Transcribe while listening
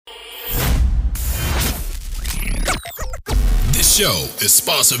show is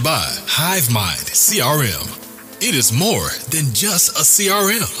sponsored by HiveMind CRM. It is more than just a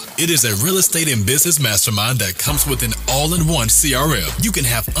CRM. It is a real estate and business mastermind that comes with an all-in-one CRM. You can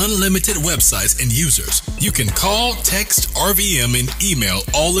have unlimited websites and users. You can call, text, RVM, and email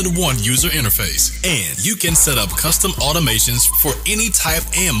all in one user interface. And you can set up custom automations for any type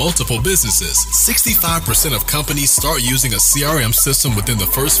and multiple businesses. 65% of companies start using a CRM system within the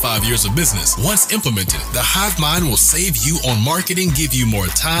first 5 years of business. Once implemented, the HiveMind will save you on marketing, give you more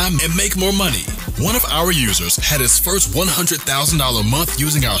time, and make more money. One of our users had his first $100,000 month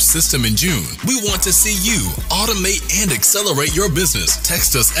using our system in June. We want to see you automate and accelerate your business.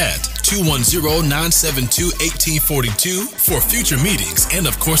 Text us at 210-972-1842 for future meetings, and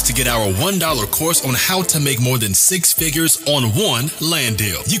of course to get our $1 course on how to make more than 6 figures on one land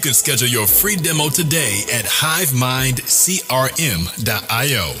deal. You can schedule your free demo today at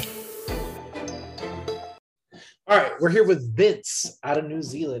hivemindcrm.io. All right, we're here with Vince out of New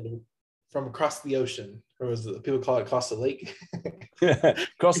Zealand from across the ocean, or as people call it, across the lake.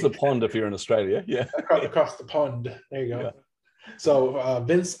 Across the pond if you're in Australia, yeah. Across the pond, there you go. Yeah. So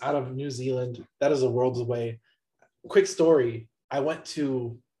Vince out of New Zealand, that is a world's away. Quick story, I went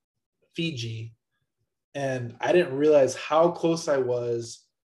to Fiji, and I didn't realize how close I was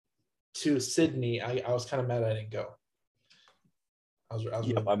to Sydney. I was kind of mad I didn't go.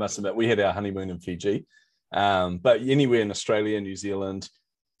 I must admit, we had our honeymoon in Fiji. But anywhere in Australia, New Zealand,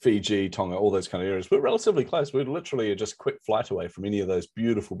 Fiji, Tonga, all those kind of areas, we're relatively close. We're literally just a quick flight away from any of those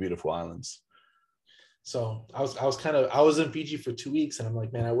beautiful, beautiful islands. So I was in Fiji for 2 weeks, and I'm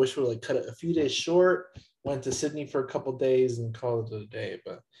like, man, I wish we cut it a few days short. Went to Sydney for a couple of days and called it a day.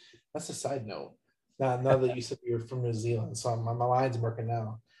 But that's a side note. Now that you said you're from New Zealand, so my mind's working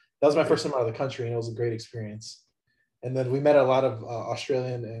now. That was my first time out of the country, and it was a great experience. And then we met a lot of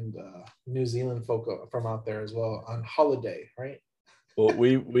Australian and New Zealand folk from out there as well on holiday, right? Well,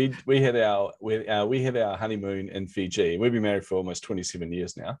 we had our honeymoon in Fiji. We've been married for almost 27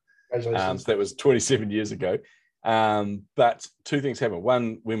 years now. Congratulations. So that was 27 years ago. But two things happened.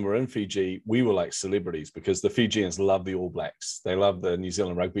 One, when we were in Fiji, we were like celebrities because the Fijians love the All Blacks. They love the New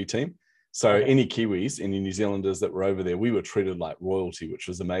Zealand rugby team. So any Kiwis, any New Zealanders that were over there, we were treated like royalty, which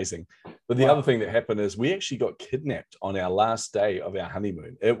was amazing. But the other thing that happened is we actually got kidnapped on our last day of our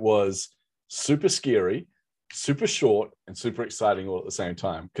honeymoon. It was super scary, super short, and super exciting all at the same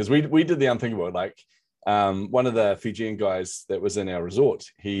time. Because we did the unthinkable. Like one of the Fijian guys that was in our resort,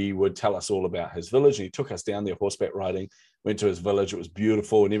 he would tell us all about his village, and he took us down there horseback riding, went to his village. It was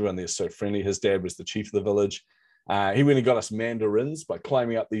beautiful, and everyone there was so friendly. His dad was the chief of the village. He went and got us mandarins by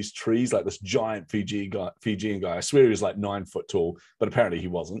climbing up these trees, like this giant Fijian guy. I swear he was like 9 foot tall, but apparently he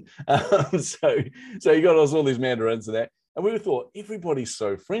wasn't. So he got us all these mandarins and that. And we thought, everybody's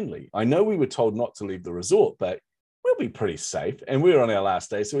so friendly. I know we were told not to leave the resort, but we'll be pretty safe. And we were on our last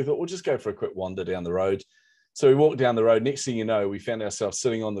day, so we thought, we'll just go for a quick wander down the road. So we walked down the road. Next thing you know, we found ourselves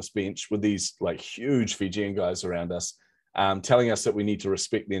sitting on this bench with these like huge Fijian guys around us, telling us that we need to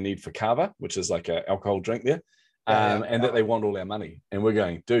respect their need for kava, which is like an alcohol drink there. And that they want all our money. And we're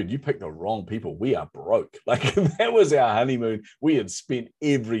going, dude, you picked the wrong people. We are broke. Like that was our honeymoon. We had spent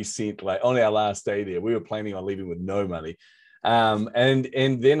every cent. Like on our last day there, we were planning on leaving with no money. And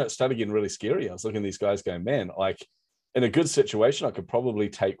then it started getting really scary. I was looking at these guys going, man, like in a good situation, I could probably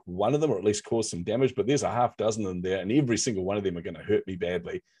take one of them or at least cause some damage, but there's a half dozen of them there, and every single one of them are going to hurt me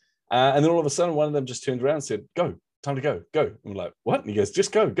badly. And then all of a sudden, one of them just turned around and said, go, time to go. And we're like, what? And he goes,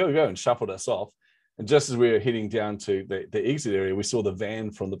 just go, and shuffled us off. And just as we were heading down to the exit area, we saw the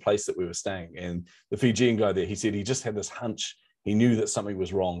van from the place that we were staying. And the Fijian guy there, he said he just had this hunch. He knew that something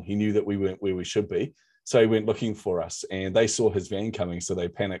was wrong. He knew that we weren't where we should be. So he went looking for us, and they saw his van coming. So they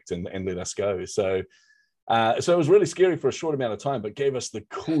panicked and let us go. So it was really scary for a short amount of time, but gave us the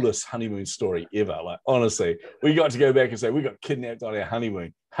coolest honeymoon story ever. Like, honestly, we got to go back and say, we got kidnapped on our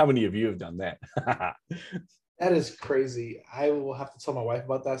honeymoon. How many of you have done that? That is crazy. I will have to tell my wife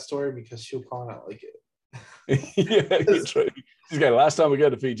about that story because she'll probably not like it. Yeah, true. She's going, last time we go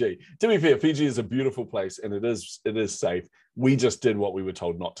to Fiji. To be fair, Fiji is a beautiful place, and it is safe. We just did what we were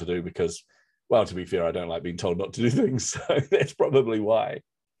told not to do because, well, to be fair, I don't like being told not to do things. So that's probably why.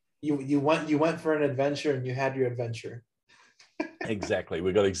 You went for an adventure, and you had your adventure. Exactly.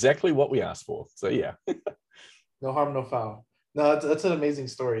 We got exactly what we asked for. So yeah. No harm, no foul. No, that's an amazing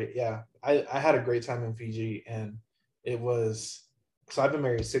story. Yeah, I had a great time in Fiji, and it was, so I've been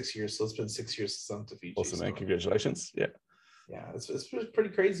married 6 years, so it's been 6 years since I'm to Fiji. Awesome, man. Congratulations. Yeah. Yeah, it's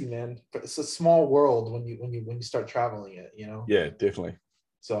pretty crazy, man. It's a small world when you start traveling it, you know? Yeah, definitely.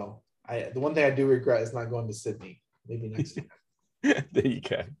 So the one thing I do regret is not going to Sydney. Maybe next time. There you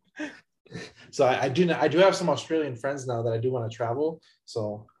go. So So I do have some Australian friends now that I do want to travel.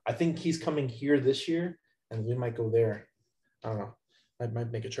 So I think he's coming here this year, and we might go there. I don't know. I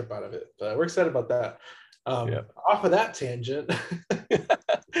might make a trip out of it, but we're excited about that. Off of that tangent,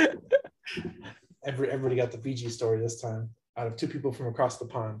 everybody got the Fiji story this time out of two people from across the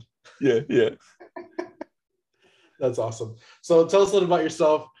pond. Yeah. That's awesome. So tell us a little about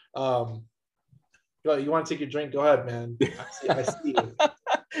yourself. You want to take your drink? Go ahead, man. I see you.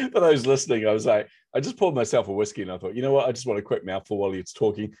 For those listening, I was like, I just poured myself a whiskey and I thought, you know what? I just want a quick mouthful while you're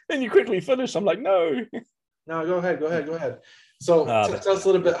talking. Then you quickly finish. I'm like, no. No, go ahead. So tell us a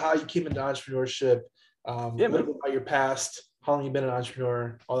little bit how you came into entrepreneurship, a little bit about your past, how long you've been an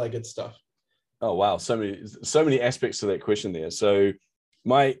entrepreneur, all that good stuff. Oh, wow. So many aspects to that question there. So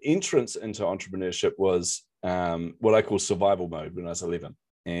my entrance into entrepreneurship was what I call survival mode when I was 11.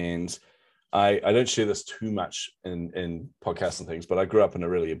 And I don't share this too much in podcasts and things, but I grew up in a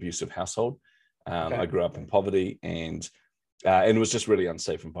really abusive household. I grew up in poverty and it was just really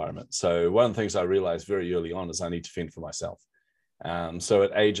unsafe environment. So one of the things I realized very early on is I need to fend for myself. So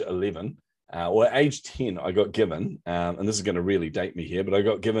at age 11 or at age 10, I got given, and this is going to really date me here, but I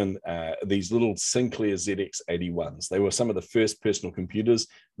got given these little Sinclair ZX81s. They were some of the first personal computers,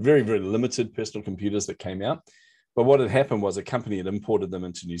 very, very limited personal computers that came out. But what had happened was a company had imported them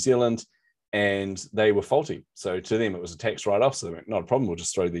into New Zealand and they were faulty. So to them, it was a tax write-off. So they went, not a problem, we'll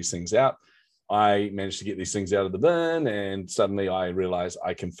just throw these things out. I managed to get these things out of the bin and suddenly I realized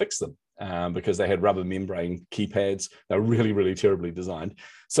I can fix them because they had rubber membrane keypads. They're really, really terribly designed.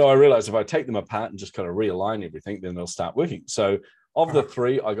 So I realized if I take them apart and just kind of realign everything, then they'll start working. So of the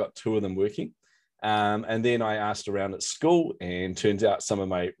three, I got two of them working. And then I asked around at school and turns out some of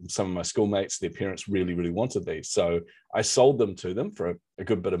my schoolmates, their parents really, really wanted these. So I sold them to them for a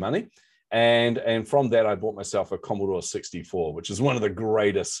good bit of money. And from that, I bought myself a Commodore 64, which is one of the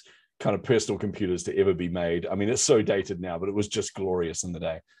greatest kind of personal computers to ever be made. I mean, it's so dated now, but it was just glorious in the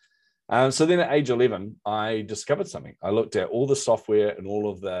day. So then at age 11, I discovered something. I looked at all the software and all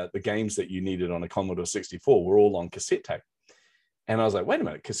of the games that you needed on a Commodore 64 were all on cassette tape. And I was like, wait a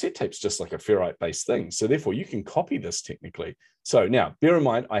minute, cassette tape's just like a ferrite-based thing. So therefore, you can copy this technically. So now, bear in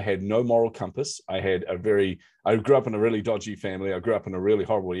mind, I had no moral compass. I grew up in a really dodgy family. I grew up in a really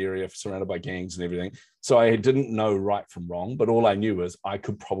horrible area surrounded by gangs and everything. So I didn't know right from wrong, but all I knew was I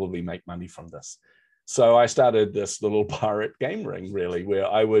could probably make money from this. So I started this little pirate game ring, really, where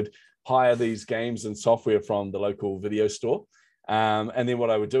I would hire these games and software from the local video store. And then what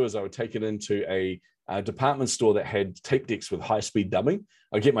I would do is I would take it into a department store that had tape decks with high-speed dubbing.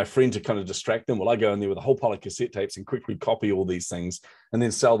 I'd get my friend to kind of distract them while I go in there with a whole pile of cassette tapes and quickly copy all these things and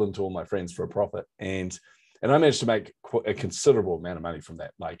then sell them to all my friends for a profit. And I managed to make a considerable amount of money from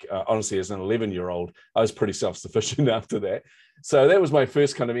that. Like, honestly, as an 11-year-old, I was pretty self-sufficient after that. So that was my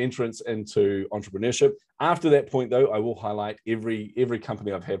first kind of entrance into entrepreneurship. After that point, though, I will highlight every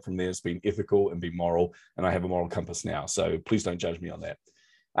company I've had from there has been ethical and been moral, and I have a moral compass now. So please don't judge me on that.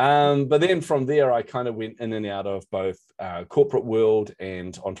 But then from there, I kind of went in and out of both corporate world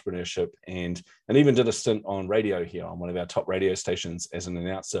and entrepreneurship and even did a stint on radio here on one of our top radio stations as an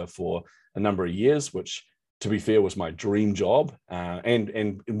announcer for a number of years, which, to be fair, was my dream job.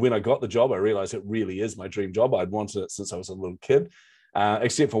 And when I got the job, I realized it really is my dream job. I'd wanted it since I was a little kid,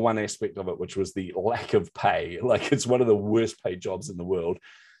 except for one aspect of it, which was the lack of pay. Like, it's one of the worst paid jobs in the world.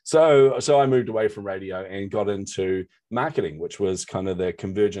 So I moved away from radio and got into marketing, which was kind of the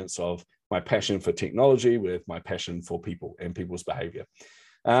convergence of my passion for technology with my passion for people and people's behavior.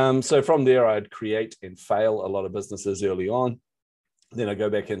 So from there, I'd create and fail a lot of businesses early on. Then I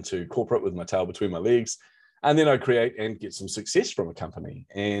go back into corporate with my tail between my legs. And then I create and get some success from a company.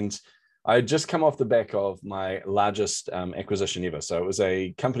 And I had just come off the back of my largest acquisition ever. So it was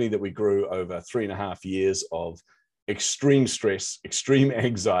a company that we grew over 3.5 years of extreme stress, extreme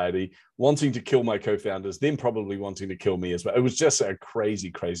anxiety, wanting to kill my co-founders, then probably wanting to kill me as well. It was just a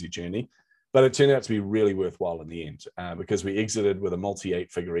crazy, crazy journey. But it turned out to be really worthwhile in the end because we exited with a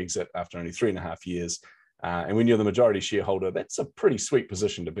multi-8-figure exit after only 3.5 years. And when you're the majority shareholder, that's a pretty sweet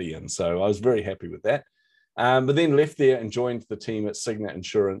position to be in. So I was very happy with that. But then left there and joined the team at Signet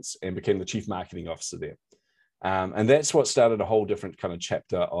Insurance and became the chief marketing officer there. And that's what started a whole different kind of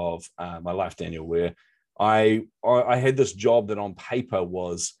chapter of my life, Daniel, where I had this job that on paper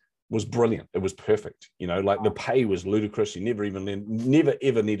was brilliant. It was perfect. You know, like the pay was ludicrous. You never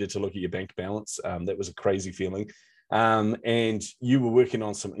ever needed to look at your bank balance. That was a crazy feeling. And you were working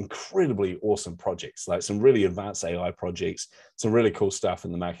on some incredibly awesome projects, like some really advanced AI projects, some really cool stuff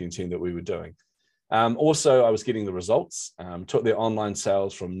in the marketing team that we were doing. Also, I was getting the results, took their online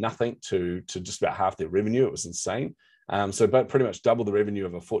sales from nothing to just about half their revenue. It was insane. So but pretty much double the revenue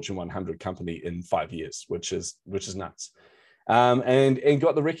of a Fortune 100 company in 5 years, which is nuts. And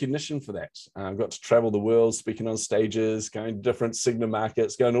got the recognition for that. Got to travel the world, speaking on stages, going to different Sigma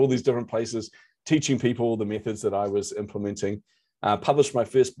markets, going to all these different places, teaching people the methods that I was implementing. Published my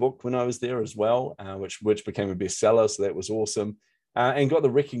first book when I was there as well, which became a bestseller. So that was awesome. And got the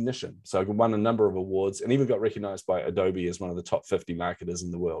recognition. So I won a number of awards and even got recognized by Adobe as one of the top 50 marketers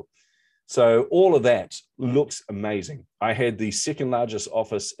in the world. So all of that looks amazing. I had the second largest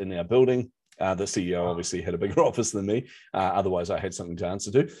office in our building. The CEO obviously had a bigger office than me. Otherwise, I had something to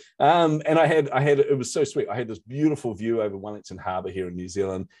answer to. And I had, it was so sweet. I had this beautiful view over Wellington Harbour here in New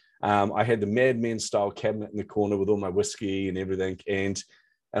Zealand. I had the Mad Men style cabinet in the corner with all my whiskey and everything. And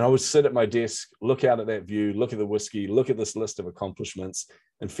I would sit at my desk, look out at that view, look at the whiskey, look at this list of accomplishments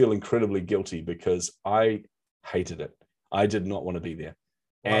and feel incredibly guilty because I hated it. I did not want to be there.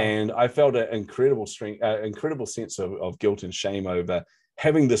 Wow. And I felt an incredible sense of guilt and shame over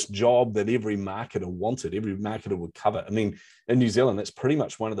having this job that every marketer wanted, every marketer would cover. I mean, in New Zealand, that's pretty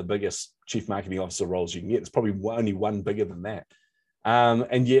much one of the biggest chief marketing officer roles you can get. There's probably only one bigger than that.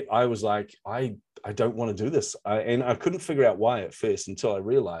 And yet I was like, I don't want to do this. And I couldn't figure out why at first until I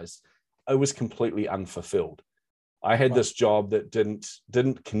realized I was completely unfulfilled. I had this job that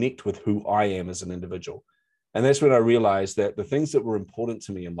didn't connect with who I am as an individual. And that's when I realized that the things that were important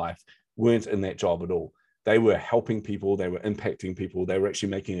to me in life weren't in that job at all. They were helping people. They were impacting people. They were actually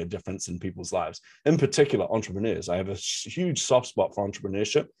making a difference in people's lives, in particular, entrepreneurs. I have a huge soft spot for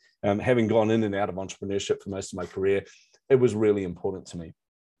entrepreneurship. Having gone in and out of entrepreneurship for most of my career, it was really important to me.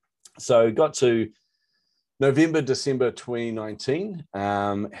 So got to November, December 2019,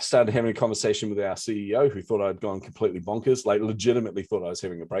 started having a conversation with our CEO who thought I'd gone completely bonkers, like legitimately thought I was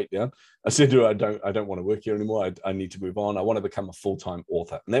having a breakdown. I said to her, I don't want to work here anymore. I need to move on. I want to become a full-time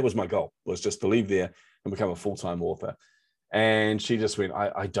author. And that was my goal, was just to leave there and become a full-time author. And she just went,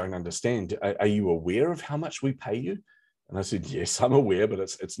 I don't understand. Are you aware of how much we pay you? And I said, yes, I'm aware, but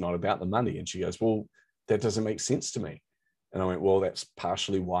it's not about the money. And she goes, well, that doesn't make sense to me. And I went, well, that's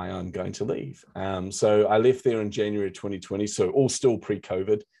partially why I'm going to leave. So I left there in January 2020, so all still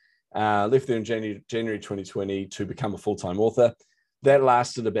pre-COVID. Left there in January 2020 to become a full-time author. That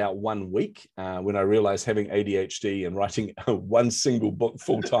lasted about 1 week when I realized having ADHD and writing one single book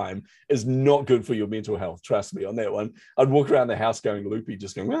full-time is not good for your mental health. Trust me on that one. I'd walk around the house going loopy,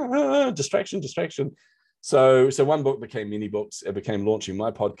 just going, distraction. So one book became many books. It became launching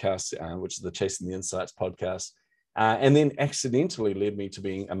my podcast, which is the Chasing the Insights podcast. And then accidentally led me to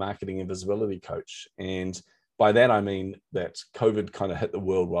being a marketing and visibility coach. And by that, I mean that COVID kind of hit the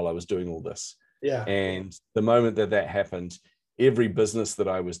world while I was doing all this. Yeah. And the moment that happened, every business that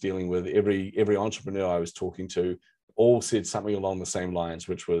I was dealing with, every entrepreneur I was talking to, all said something along the same lines,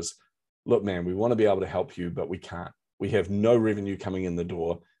 which was, look, man, we want to be able to help you, but we can't. We have no revenue coming in the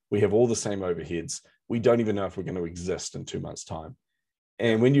door. We have all the same overheads. We don't even know if we're going to exist in 2 months' time.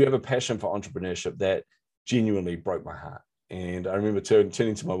 And when you have a passion for entrepreneurship, that genuinely broke my heart. And I remember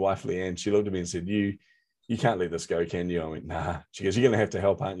turning to my wife, Leanne. She looked at me and said, you can't let this go, can you? I went, nah. She goes, you're going to have to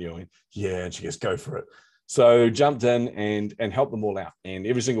help, aren't you? I went, yeah. And she goes, go for it. So jumped in and helped them all out. And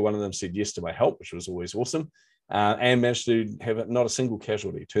every single one of them said yes to my help, which was always awesome. And managed to have not a single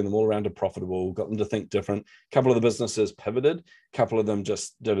casualty, turn them all around to profitable, got them to think different. A couple of the businesses pivoted. A couple of them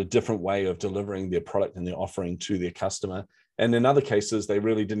just did a different way of delivering their product and their offering to their customer. And in other cases, they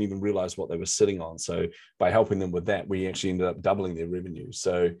really didn't even realize what they were sitting on. So by helping them with that, we actually ended up doubling their revenue.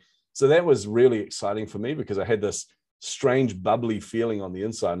 So that was really exciting for me because I had this strange bubbly feeling on the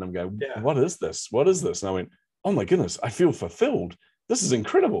inside. And I'm going, What is this? What is this? And I went, oh my goodness, I feel fulfilled. This is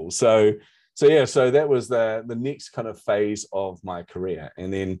incredible. So that was the next kind of phase of my career.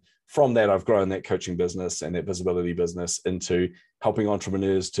 And then from that, I've grown that coaching business and that visibility business into helping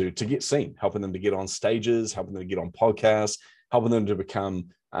entrepreneurs to get seen, helping them to get on stages, helping them to get on podcasts, helping them to become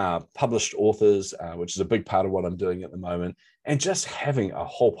published authors, which is a big part of what I'm doing at the moment, and just having a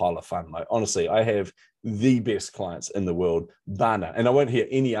whole pile of fun. Like, honestly, I have the best clients in the world, bar none. And I won't hear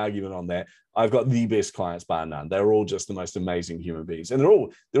any argument on that. I've got the best clients, bar none. They're all just the most amazing human beings. And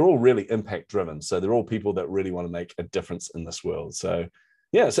they're all really impact driven. So they're all people that really want to make a difference in this world. So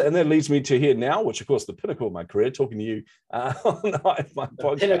yeah, and that leads me to here now, which of course the pinnacle of my career, talking to you on my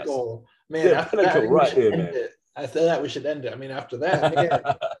podcast. Pinnacle, man. Yeah, pinnacle, right there, man. After that, we should end it. I mean, after that, man,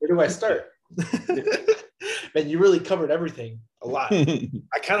 where do I start? Man, you really covered everything a lot.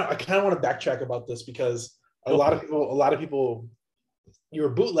 I kind of want to backtrack about this because a lot of people, you were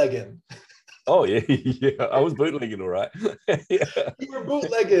bootlegging. Oh yeah, I was bootlegging, all right. Yeah. You were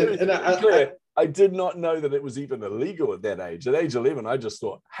bootlegging, and I did not know that it was even illegal at that age. At age 11, I just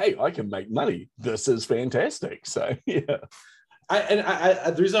thought, hey, I can make money. This is fantastic. So, yeah.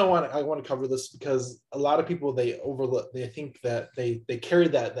 The reason I want to cover this because a lot of people, they think that they carry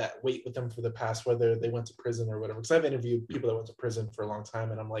that weight with them for the past, whether they went to prison or whatever. Because I've interviewed people that went to prison for a long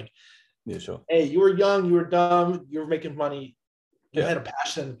time, and I'm like, yeah, sure. Hey, you were young, you were dumb, you were making money, you had a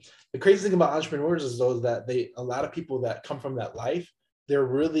passion. The crazy thing about entrepreneurs is those that a lot of people that come from that life, they're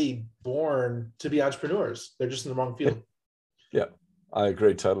really born to be entrepreneurs. They're just in the wrong field. Yeah, I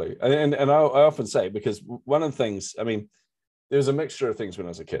agree totally. And I often say, because one of the things, I mean, there's a mixture of things when I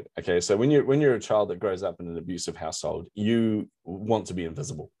was a kid. Okay, so when you're a child that grows up in an abusive household, you want to be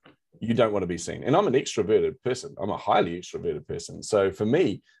invisible. You don't want to be seen. And I'm an extroverted person. I'm a highly extroverted person. So for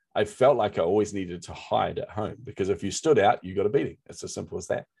me, I felt like I always needed to hide at home, because if you stood out, you got a beating. It's as simple as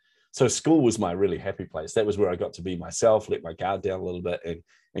that. So school was my really happy place. That was where I got to be myself, let my guard down a little bit,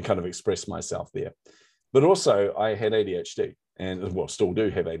 and kind of express myself there. But also I had ADHD, and well, still do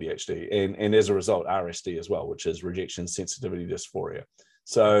have ADHD, and as a result, RSD as well, which is rejection sensitivity dysphoria.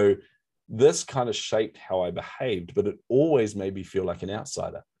 So this kind of shaped how I behaved, but it always made me feel like an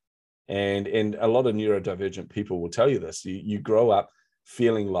outsider. And a lot of neurodivergent people will tell you this. You grow up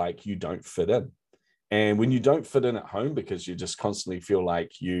feeling like you don't fit in. And when you don't fit in at home, because you just constantly feel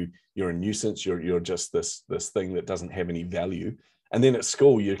like you're a nuisance, you're just this thing that doesn't have any value. And then at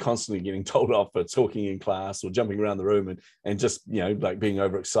school, you're constantly getting told off for talking in class or jumping around the room and just, like being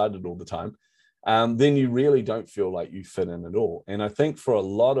overexcited all the time. Then you really don't feel like you fit in at all. And I think for a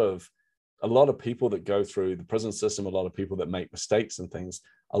lot of people that go through the prison system, a lot of people that make mistakes and things,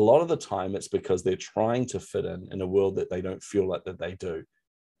 a lot of the time it's because they're trying to fit in a world that they don't feel like that they do.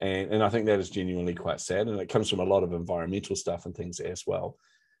 And I think that is genuinely quite sad. And it comes from a lot of environmental stuff and things as well.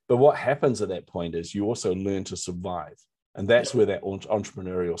 But what happens at that point is you also learn to survive. And that's where that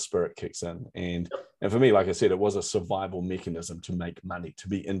entrepreneurial spirit kicks in. And for me, like I said, it was a survival mechanism to make money, to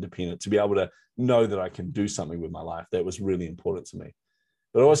be independent, to be able to know that I can do something with my life. That was really important to me.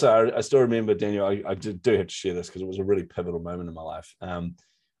 But also, I still remember, Daniel, I do have to share this because it was a really pivotal moment in my life.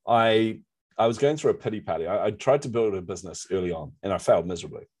 I was going through a pity party. I tried to build a business early on, and I failed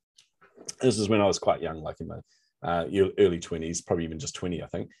miserably. This is when I was quite young, like in my early 20s, probably even just 20, I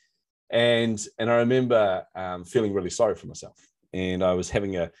think. And I remember feeling really sorry for myself. And I was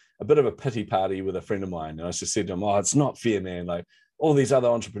having a bit of a pity party with a friend of mine. And I just said to him, oh, it's not fair, man. Like all these other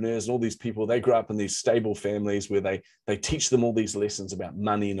entrepreneurs and all these people, they grow up in these stable families where they teach them all these lessons about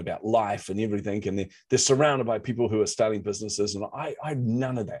money and about life and everything. And they're surrounded by people who are starting businesses. And I had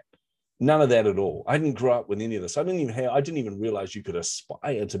none of that. None of that at all. I didn't grow up with any of this. I didn't even realize you could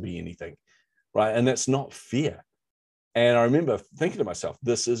aspire to be anything, right? And that's not fair. And I remember thinking to myself,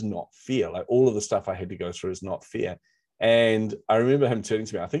 this is not fair. Like all of the stuff I had to go through is not fair. And I remember him turning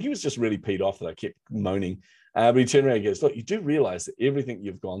to me. I think he was just really peed off that I kept moaning. But he turned around and goes, look, you do realize that everything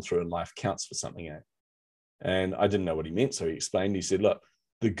you've gone through in life counts for something, eh? And I didn't know what he meant. So he explained, he said, look,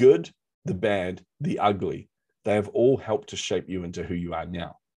 the good, the bad, the ugly, they have all helped to shape you into who you are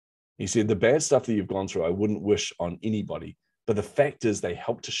now. He said, the bad stuff that you've gone through, I wouldn't wish on anybody. But the fact is they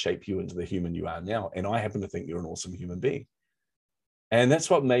help to shape you into the human you are now. And I happen to think you're an awesome human being. And that's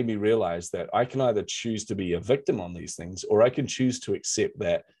what made me realize that I can either choose to be a victim on these things, or I can choose to accept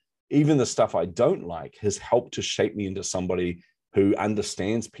that even the stuff I don't like has helped to shape me into somebody who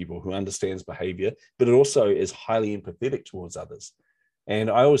understands people, who understands behavior, but it also is highly empathetic towards others. And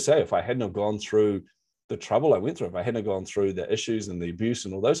I always say, if I hadn't have gone through the trouble I went through, if I hadn't gone through the issues and the abuse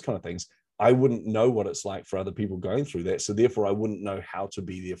and all those kind of things, I wouldn't know what it's like for other people going through that. So therefore, I wouldn't know how to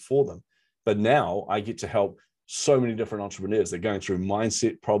be there for them. But now I get to help so many different entrepreneurs. They're going through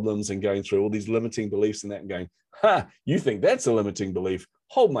mindset problems and going through all these limiting beliefs and that, and going, you think that's a limiting belief?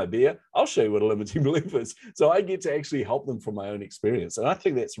 Hold my beer. I'll show you what a limiting belief is. So I get to actually help them from my own experience. And I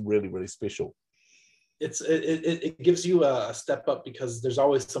think that's really, really special. It gives you a step up, because there's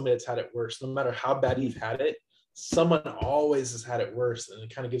always somebody that's had it worse. No matter how bad you've had it, someone always has had it worse, and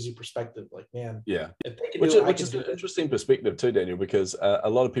it kind of gives you perspective. Like, man, yeah, if they can which do it, is an interesting perspective too, Daniel, because a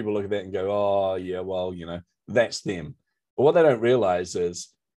lot of people look at that and go, oh yeah, well, that's them. But what they don't realize is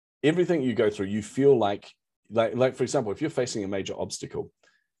everything you go through, you feel like for example, if you're facing a major obstacle,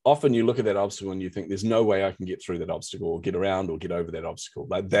 often you look at that obstacle and you think there's no way I can get through that obstacle or get around or get over that obstacle.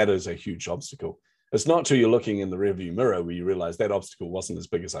 Like that is a huge obstacle. It's not till you're looking in the rearview mirror where you realize that obstacle wasn't as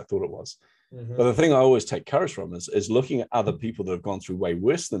big as I thought it was. Mm-hmm. But the thing I always take courage from is looking at other people that have gone through way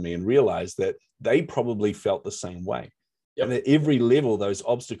worse than me and realize that they probably felt the same way. Yep. And at every level, those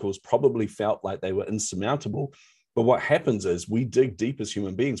obstacles probably felt like they were insurmountable. But what happens is we dig deep as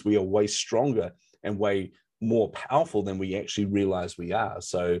human beings. We are way stronger and way more powerful than we actually realize we are.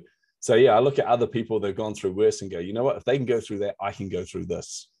 So So yeah, I look at other people that have gone through worse and go, you know what, if they can go through that, I can go through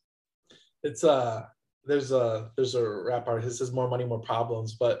this. It's there's a rap artist that says more money, more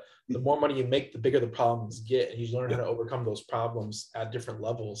problems, but the more money you make, the bigger the problems get, and you learn how to overcome those problems at different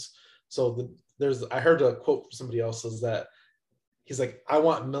levels. So I heard a quote from somebody else is that he's like, I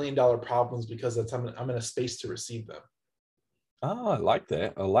want $1 million problems because I'm in a space to receive them. Oh, I like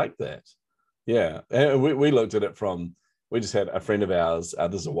that. I like that. Yeah. And we looked at it from, we just had a friend of ours,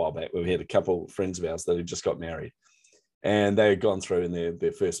 this is a while back, we had a couple of friends of ours that had just got married, and they had gone through in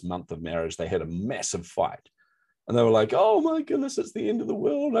their first month of marriage, they had a massive fight. And they were like, oh my goodness, it's the end of the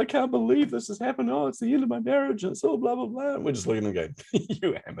world. I can't believe this has happened. Oh, it's the end of my marriage. And it's all blah, blah, blah. And we're just looking and going,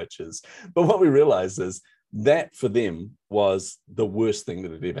 you amateurs. But what we realized is that for them was the worst thing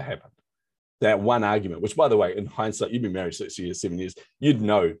that had ever happened. That one argument, which by the way, in hindsight, you've been married 6 years, 7 years, you'd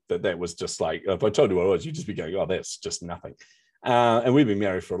know that was just like, if I told you what it was, you'd just be going, oh, that's just nothing. And we've been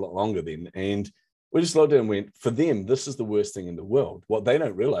married for a lot longer then. And we just looked at it and went, for them, this is the worst thing in the world. What they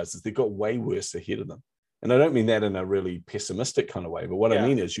don't realize is they've got way worse ahead of them. And I don't mean that in a really pessimistic kind of way, but what I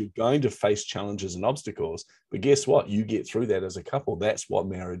mean is you're going to face challenges and obstacles, but guess what? You get through that as a couple. That's what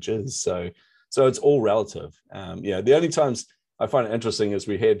marriage is. So it's all relative. The only times I find it interesting is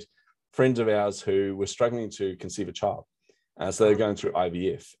we had friends of ours who were struggling to conceive a child. So they're going through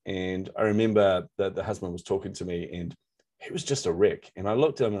IVF. And I remember that the husband was talking to me and he was just a wreck. And I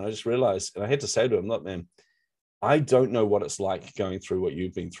looked at him and I just realized, and I had to say to him, look, man, I don't know what it's like going through what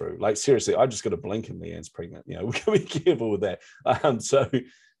you've been through. Like, seriously, I just got to blink and Leanne's pregnant. We've got to be careful with that.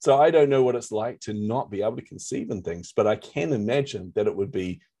 So I don't know what it's like to not be able to conceive and things, but I can imagine that it would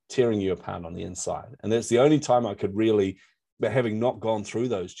be tearing you apart on the inside. And that's the only time I could really, but having not gone through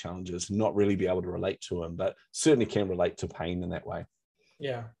those challenges, not really be able to relate to them, but certainly can relate to pain in that way.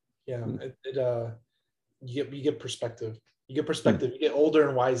 Yeah. You get perspective. You get older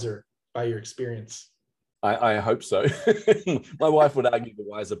and wiser by your experience. I hope so. My wife would argue the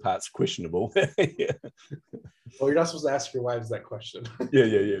wiser part's questionable. Yeah. Well, you're not supposed to ask your wives that question.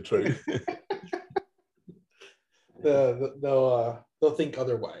 Yeah, true. They'll think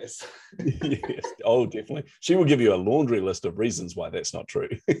otherwise. Yes. Oh, definitely. She will give you a laundry list of reasons why that's not true.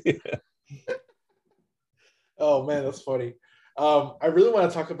 Yeah. Oh man, that's funny. I really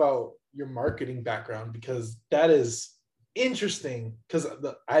want to talk about your marketing background because that is interesting. Because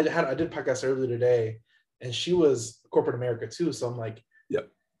I did a podcast earlier today, and she was corporate America too. So I'm like, yep.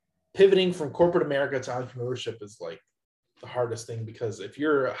 Pivoting from corporate America to entrepreneurship is like the hardest thing, because if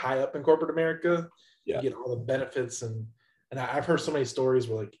you're high up in corporate America, you get all the benefits. And I've heard so many stories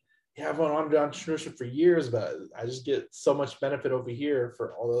where like, yeah, I've been on entrepreneurship for years, but I just get so much benefit over here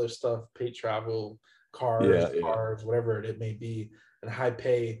for all the other stuff, paid travel, cars, whatever it may be, and high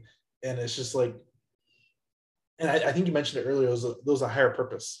pay. And it's just like, and I think you mentioned it earlier, it was a higher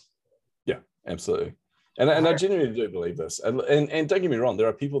purpose. Yeah, absolutely. And I genuinely do believe this. And don't get me wrong, there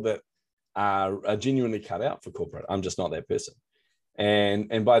are people that are genuinely cut out for corporate. I'm just not that person.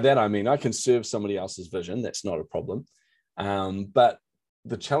 And by that, I mean, I can serve somebody else's vision. That's not a problem. But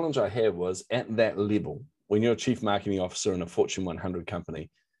the challenge I had was at that level, when you're a chief marketing officer in a Fortune 100 company,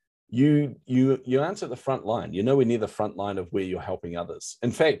 you aren't at the front line. You're nowhere near the front line of where you're helping others.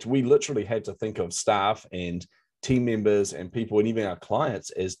 In fact, we literally had to think of staff and team members and people and even our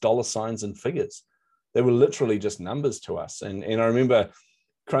clients as dollar signs and figures. They were literally just numbers to us. And I remember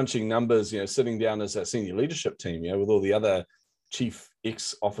crunching numbers, sitting down as a senior leadership team, with all the other chief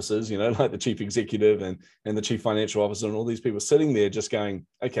X officers, like the chief executive and the chief financial officer and all these people sitting there just going,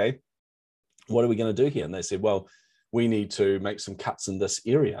 okay, what are we going to do here? And they said, well, we need to make some cuts in this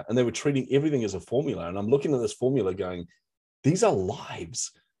area. And they were treating everything as a formula. And I'm looking at this formula going, these are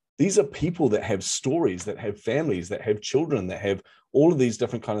lives. These are people that have stories, that have families, that have children, that have all of these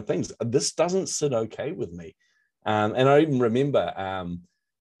different kind of things. This doesn't sit okay with me. And I even remember, I'm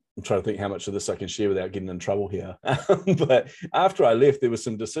trying to think how much of this I can share without getting in trouble here. But after I left, there were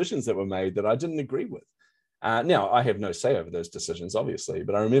some decisions that were made that I didn't agree with. Now, I have no say over those decisions, obviously,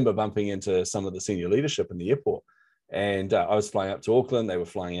 but I remember bumping into some of the senior leadership in the airport. And I was flying up to Auckland. They were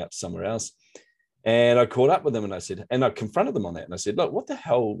flying out somewhere else. And I caught up with them and I confronted them on that. And I said, look, what the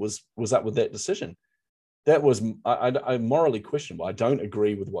hell was up with that decision? That was, I morally questionable. I don't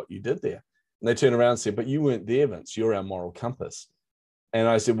agree with what you did there. And they turned around and said, but you weren't there, Vince. You're our moral compass. And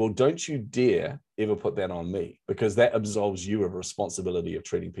I said, well, don't you dare ever put that on me, because that absolves you of a responsibility of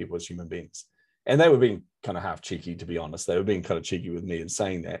treating people as human beings. And they were being kind of half cheeky, to be honest. They were being kind of cheeky with me in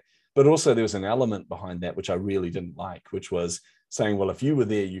saying that. But also there was an element behind that, which I really didn't like, which was saying, well, if you were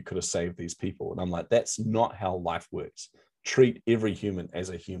there, you could have saved these people. And I'm like, that's not how life works. Treat every human as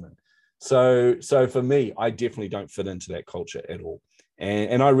a human. So for me, I definitely don't fit into that culture at all.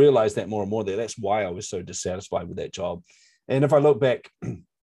 And I realized that more and more, that's why I was so dissatisfied with that job. And if I look back,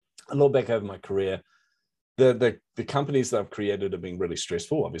 over my career, the companies that I've created have been really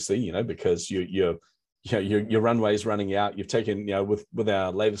stressful, obviously, because your runway's running out. You've taken, with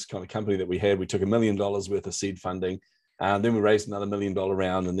our latest kind of company that we had, we took $1 million worth of seed funding. And then we raised another $1 million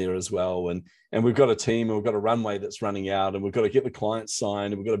round in there as well. And we've got a team, and we've got a runway that's running out, and we've got to get the clients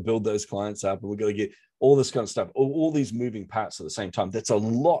signed, and we've got to build those clients up, and we've got to get all this kind of stuff, all these moving parts at the same time. That's a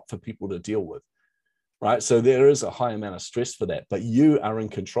lot for people to deal with, right? So there is a high amount of stress for that, but you are in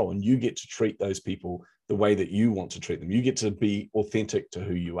control, and you get to treat those people the way that you want to treat them. You get to be authentic to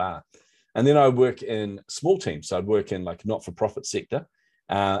who you are. And then I work in small teams. So I'd work in like not-for-profit sector,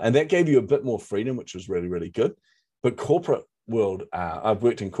 and that gave you a bit more freedom, which was really, really good. But corporate world, I've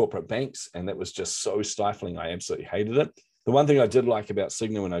worked in corporate banks, and that was just so stifling. I absolutely hated it. The one thing I did like about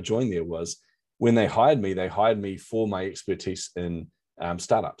Cigna when I joined there was when they hired me for my expertise in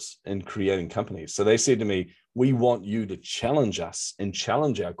startups and creating companies. So they said to me, we want you to challenge us and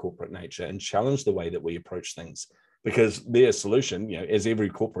challenge our corporate nature and challenge the way that we approach things, because their solution, as every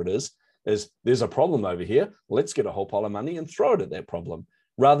corporate is there's a problem over here. Let's get a whole pile of money and throw it at that problem,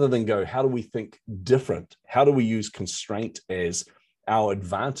 rather than go, how do we think different? How do we use constraint as our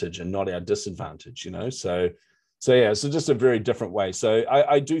advantage and not our disadvantage, So just a very different way. So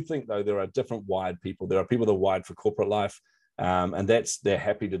I do think, though, there are different wired people. There are people that are wired for corporate life, and they're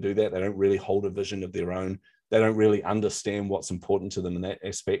happy to do that. They don't really hold a vision of their own. They don't really understand what's important to them in that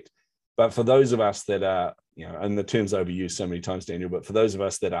aspect. But for those of us that are, and the term's overused so many times, Daniel, but for those of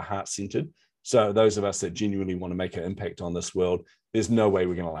us that are heart-centered, so those of us that genuinely want to make an impact on this world, there's no way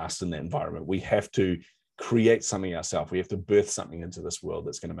we're going to last in that environment. We have to create something ourselves. We have to birth something into this world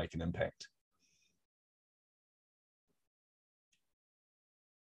that's going to make an impact.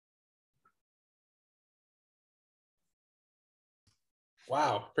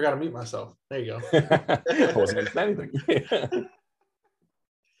 Wow, forgot to mute myself. There you go. I wasn't going to say anything.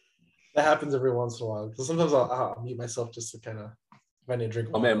 That happens every once in a while, because sometimes I'll mute myself just to kind of, if I need to drink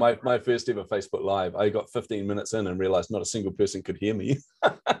water. Oh man, my first ever Facebook Live, I got 15 minutes in and realized not a single person could hear me.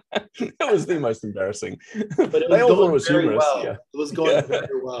 It was the most embarrassing. But it was going very well. Yeah. It was going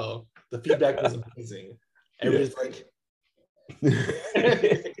very well. The feedback was amazing. Everybody's like,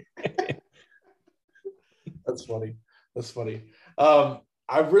 that's funny. That's funny.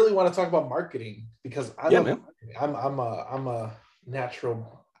 I really want to talk about marketing, because I'm a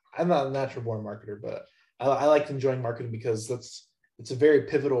natural. I'm not a natural born marketer, but I like enjoying marketing, because it's a very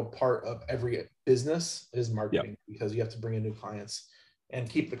pivotal part of every business is marketing, because you have to bring in new clients and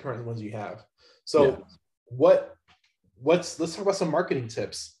keep the current ones you have. So let's talk about some marketing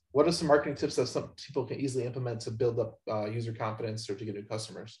tips. What are some marketing tips that some people can easily implement to build up user confidence or to get new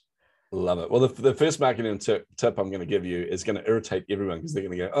customers? Love it. Well, the first marketing tip I'm going to give you is going to irritate everyone, because they're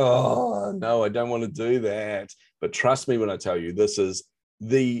going to go, oh, no, I don't want to do that. But trust me when I tell you, this is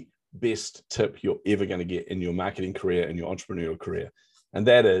the best tip you're ever going to get in your marketing career and your entrepreneurial career. And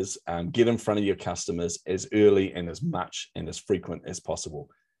that is get in front of your customers as early and as much and as frequent as possible.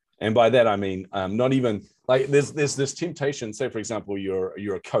 And by that, I mean, not even like there's this temptation. Say, for example,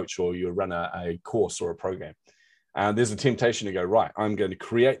 you're a coach, or you run a course or a program. There's a temptation to go, right, I'm going to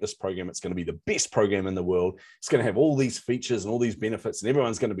create this program. It's going to be the best program in the world. It's going to have all these features and all these benefits, and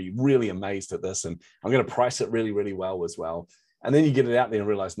everyone's going to be really amazed at this. And I'm going to price it really, really well as well. And then you get it out there and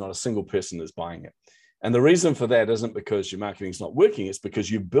realize not a single person is buying it. And the reason for that isn't because your marketing is not working. It's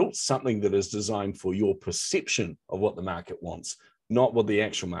because you built something that is designed for your perception of what the market wants, not what the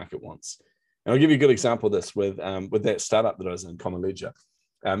actual market wants. And I'll give you a good example of this with that startup that I was in, Common Ledger.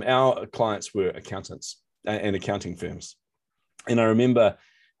 Our clients were accountants and accounting firms. And I remember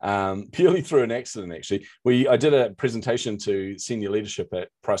purely through an accident, actually, I did a presentation to senior leadership at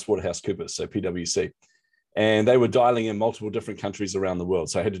PricewaterhouseCoopers, so PwC. And they were dialing in multiple different countries around the world.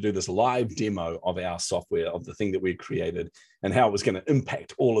 So I had to do this live demo of our software, of the thing that we created, and how it was going to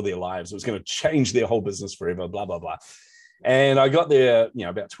impact all of their lives. It was going to change their whole business forever, blah, blah, blah. And I got there,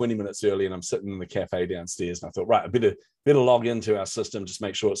 about 20 minutes early, and I'm sitting in the cafe downstairs. And I thought, right, I better log into our system, just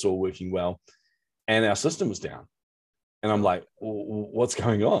make sure it's all working well. And our system was down. And I'm like, what's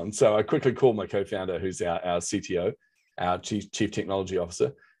going on? So I quickly called my co-founder, who's our CTO, our chief technology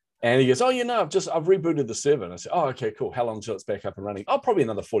officer. And he goes, oh, I've rebooted the server. And I said, oh, okay, cool. How long till it's back up and running? Oh, probably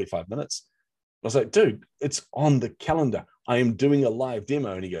another 45 minutes. I was like, dude, it's on the calendar. I am doing a live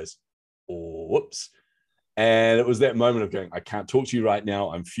demo. And he goes, oh, whoops. And it was that moment of going, I can't talk to you right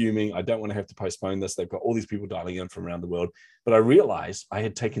now. I'm fuming. I don't want to have to postpone this. They've got all these people dialing in from around the world. But I realized I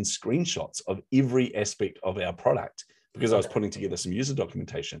had taken screenshots of every aspect of our product, because I was putting together some user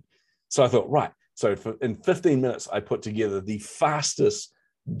documentation. So I thought, right. So in 15 minutes, I put together the fastest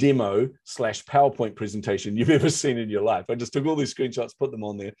demo / PowerPoint presentation you've ever seen in your life. I just took all these screenshots, put them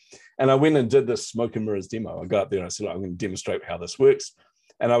on there, and I went and did this smoke and mirrors demo. I got up there and I said, I'm going to demonstrate how this works.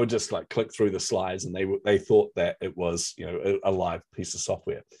 And I would just like click through the slides, and they thought that it was, you know, a live piece of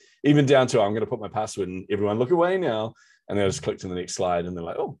software, even down to I'm going to put my password and everyone look away now. And I just clicked to the next slide and they're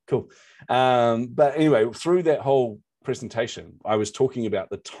like, oh, cool. But anyway, through that whole presentation, I was talking about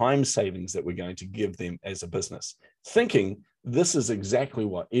the time savings that we're going to give them as a business, thinking this is exactly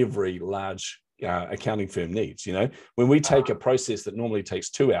what every large accounting firm needs. You know, when we take a process that normally takes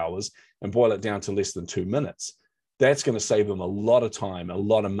 2 hours and boil it down to less than 2 minutes, that's going to save them a lot of time, a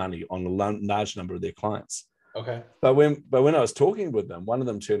lot of money on a large number of their clients. Okay. But when I was talking with them, one of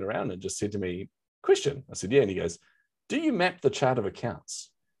them turned around and just said to me, question. I said, yeah. And he goes, do you map the chart of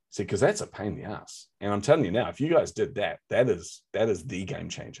accounts? I said, because that's a pain in the ass. And I'm telling you now, if you guys did that, that is the game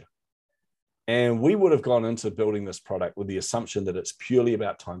changer. And we would have gone into building this product with the assumption that it's purely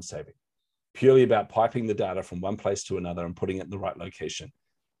about time saving, purely about piping the data from one place to another and putting it in the right location.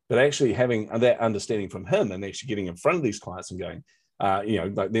 But actually having that understanding from him and actually getting in front of these clients and going, you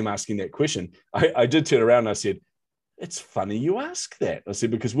know, like them asking that question, I did turn around and I said, it's funny you ask that. I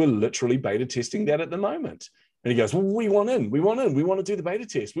said, because we're literally beta testing that at the moment. And he goes, well, we want to do the beta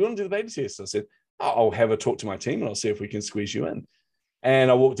test. We want to do the beta test. I said, I'll have a talk to my team and I'll see if we can squeeze you in.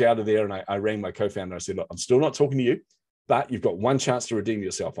 And I walked out of there and I rang my co-founder. I said, look, I'm still not talking to you, but you've got one chance to redeem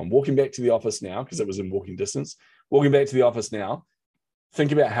yourself. I'm walking back to the office now because it was in walking distance. Walking back to the office now.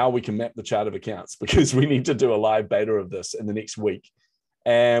 Think about how we can map the chart of accounts because we need to do a live beta of this in the next week.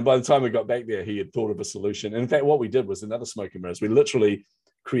 And by the time we got back there, he had thought of a solution. And in fact, what we did was another smoke and mirrors. We literally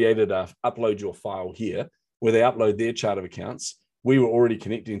created a upload your file here where they upload their chart of accounts. We were already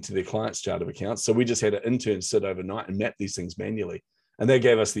connecting to their client's chart of accounts. So we just had an intern sit overnight and map these things manually. And they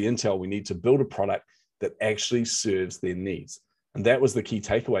gave us the intel we need to build a product that actually serves their needs. And that was the key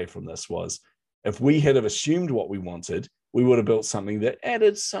takeaway from this was if we had have assumed what we wanted, we would have built something that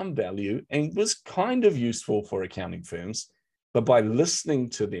added some value and was kind of useful for accounting firms. But by listening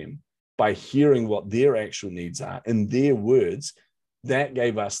to them, by hearing what their actual needs are in their words, that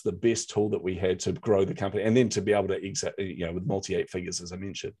gave us the best tool that we had to grow the company and then to be able to exit, you know, with multi-8 figures, as I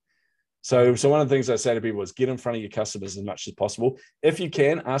mentioned. So one of the things I say to people is get in front of your customers as much as possible. If you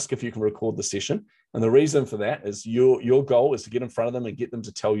can, ask if you can record the session. And the reason for that is your goal is to get in front of them and get them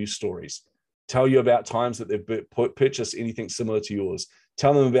to tell you stories. Tell you about times that they've purchased anything similar to yours.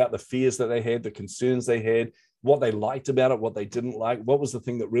 Tell them about the fears that they had, the concerns they had, what they liked about it, what they didn't like, what was the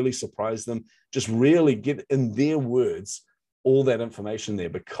thing that really surprised them. Just really get in their words all that information there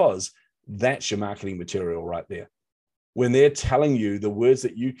because that's your marketing material right there. When they're telling you the words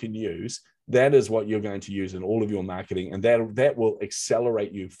that you can use, that is what you're going to use in all of your marketing, and that will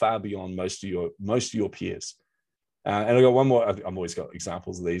accelerate you far beyond most of your peers. And I got one more. I've always got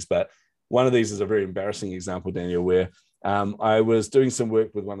examples of these, but one of these is a very embarrassing example, Daniel, where I was doing some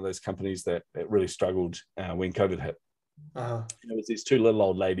work with one of those companies that really struggled when COVID hit. There was these two little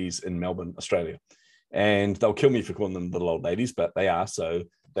old ladies in Melbourne, Australia, and they'll kill me for calling them little old ladies, but they are, so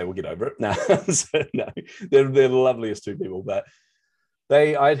they will get over it. No, they're the loveliest two people, but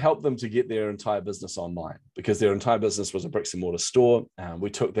I'd helped them to get their entire business online because their entire business was a bricks and mortar store. We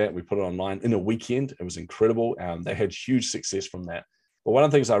took that, we put it online in a weekend. It was incredible. They had huge success from that. But one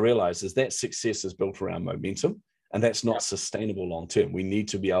of the things I realized is that success is built around momentum, and that's not sustainable long-term. We need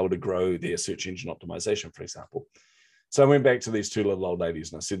to be able to grow their search engine optimization, for example. So I went back to these two little old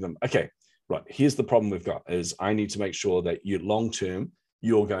ladies and I said to them, okay, right, here's the problem we've got is I need to make sure that you long-term,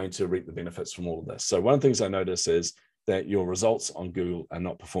 you're going to reap the benefits from all of this. So one of the things I notice is that your results on Google are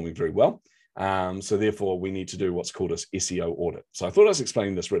not performing very well. So therefore we need to do what's called an SEO audit. So I thought I was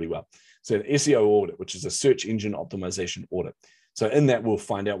explaining this really well. So an SEO audit, which is a search engine optimization audit. So in that, we'll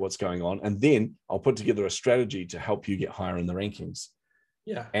find out what's going on. And then I'll put together a strategy to help you get higher in the rankings.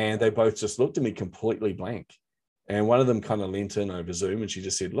 Yeah. And they both just looked at me completely blank. And one of them kind of leant in over Zoom and she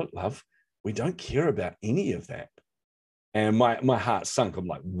just said, look, love, we don't care about any of that. And my heart sunk. I'm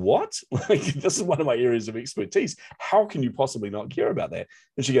like, what? Like, this is one of my areas of expertise. How can you possibly not care about that?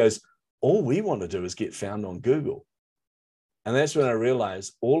 And she goes, all we want to do is get found on Google. And that's when I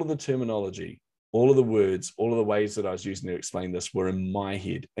realized all of the terminology, all of the words, all of the ways that I was using to explain this were in my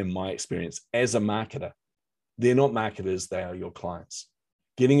head, in my experience as a marketer. They're not marketers, they are your clients.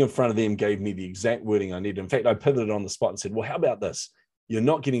 Getting in front of them gave me the exact wording I needed. In fact, I pivoted on the spot and said, well, how about this? You're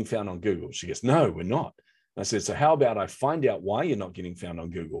not getting found on Google. She goes, no, we're not. And I said, so how about I find out why you're not getting found on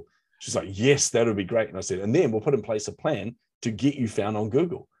Google? She's like, yes, that would be great. And I said, and then we'll put in place a plan to get you found on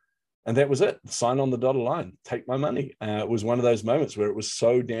Google. And that was it. Sign on the dotted line, take my money. It was one of those moments where it was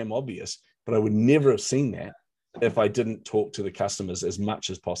so damn obvious, but I would never have seen that if I didn't talk to the customers as much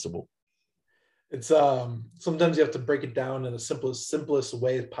as possible. It's sometimes you have to break it down in the simplest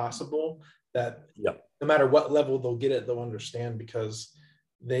way possible, that no matter what level they'll get it, they'll understand, because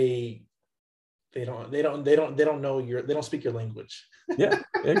they don't know they don't speak your language. Yeah,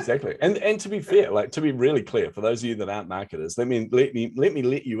 exactly. And to be fair, like, to be really clear, for those of you that aren't marketers, let me let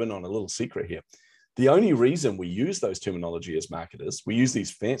you in on a little secret here. The only reason we use those terminology as marketers, we use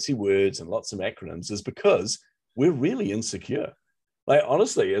these fancy words and lots of acronyms, is because we're really insecure. Like,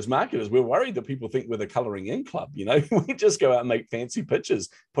 honestly, as marketers, we're worried that people think we're the coloring in club. You know, we just go out and make fancy pictures,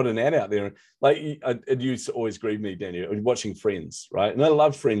 put an ad out there. Like, it used to always grieve me, Daniel, watching Friends, right? And I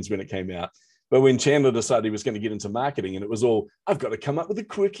loved Friends when it came out. But when Chandler decided he was going to get into marketing, and it was all, I've got to come up with a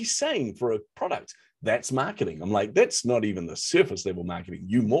quirky saying for a product, that's marketing. I'm like, that's not even the surface level marketing,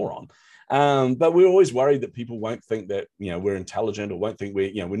 you moron. But we're always worried that people won't think that, we're intelligent, or won't think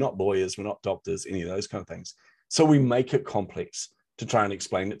we're not lawyers, we're not doctors, any of those kind of things. So we make it complex to try and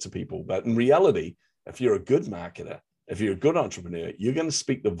explain it to people. But in reality, if you're a good marketer, if you're a good entrepreneur, you're going to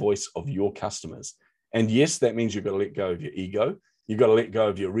speak the voice of your customers. And yes, that means you've got to let go of your ego. You've got to let go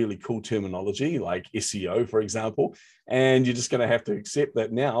of your really cool terminology like SEO, for example, and you're just going to have to accept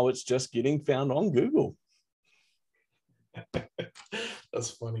that now it's just getting found on Google.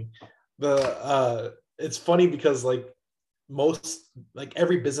 That's funny. It's funny because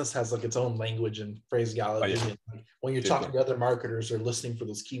every business has its own language and phraseology. Oh, yeah. And when you're talking to other marketers, or listening for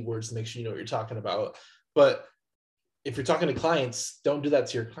those keywords to make sure you know what you're talking about. But if you're talking to clients, don't do that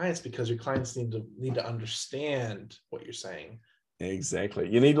to your clients, because your clients need to understand what you're saying. Exactly.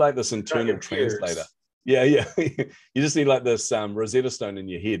 You need this internal translator. Yeah. You just need this Rosetta Stone in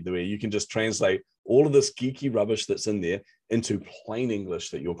your head, where you can just translate all of this geeky rubbish that's in there into plain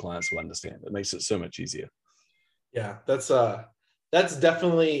English that your clients will understand. It makes it so much easier. Yeah, that's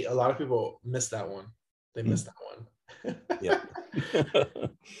definitely, a lot of people miss that one. They miss that one. Yeah.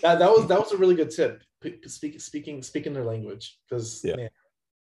 that was a really good tip. Speaking their language, because man.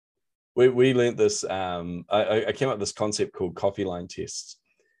 We learned this. I came up with this concept called coffee line tests,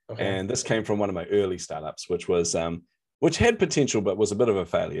 and this came from one of my early startups, which had potential but was a bit of a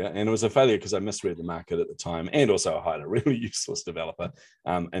failure. And it was a failure because I misread the market at the time, and also I hired a really useless developer.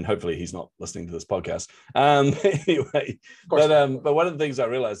 And hopefully he's not listening to this podcast. Anyway, but one of the things I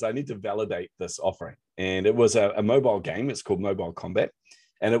realized, I need to validate this offering, and it was a mobile game. It's called Mobile Combat,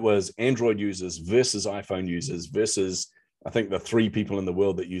 and it was Android users versus iPhone users versus, I think, the 3 people in the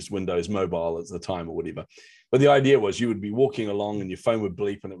world that used Windows Mobile at the time or whatever. But the idea was you would be walking along and your phone would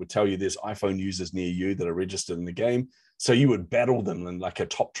bleep and it would tell you there's iPhone users near you that are registered in the game. So you would battle them in a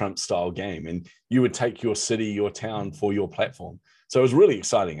top trump style game, and you would take your city, your town for your platform. So it was really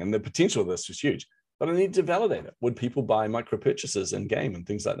exciting, and the potential of this was huge. But I needed to validate it. Would people buy micro purchases in game and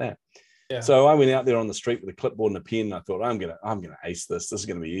things like that? Yeah. So I went out there on the street with a clipboard and a pen, and I thought, I'm gonna ace this. This is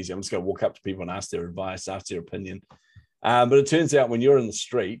gonna be easy. I'm just gonna walk up to people and ask their advice, ask their opinion. But it turns out when you're in the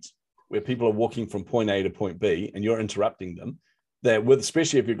street where people are walking from point A to point B and you're interrupting them, that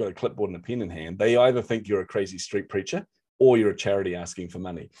especially if you've got a clipboard and a pen in hand, they either think you're a crazy street preacher or you're a charity asking for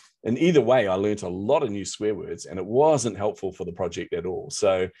money. And either way, I learned a lot of new swear words, and it wasn't helpful for the project at all.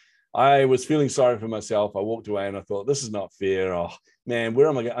 So I was feeling sorry for myself. I walked away and I thought, this is not fair. Oh man, where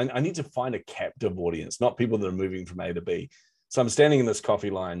am I going? I need to find a captive audience, not people that are moving from A to B. So I'm standing in this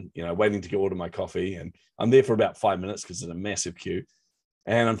coffee line, waiting to go order my coffee, and I'm there for about 5 minutes because there's a massive queue.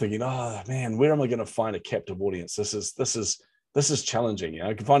 And I'm thinking, oh man, where am I going to find a captive audience? This is challenging.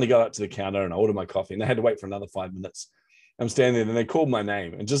 I can finally go up to the counter and I order my coffee, and I had to wait for another 5 minutes. I'm standing there, and they called my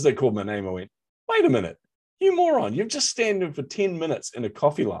name, and just as they called my name, I went, wait a minute, you moron! You've just standing for 10 minutes in a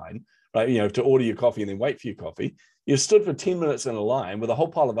coffee line, right? To order your coffee and then wait for your coffee. You've stood for 10 minutes in a line with a whole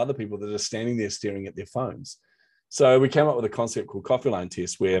pile of other people that are standing there staring at their phones. So we came up with a concept called coffee line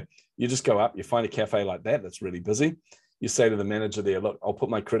test, where you just go up, you find a cafe like that that's really busy. You say to the manager there, look, I'll put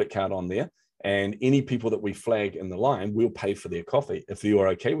my credit card on there, and any people that we flag in the line, we'll pay for their coffee if you're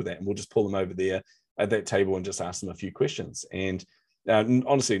okay with that. And we'll just pull them over there at that table and just ask them a few questions. And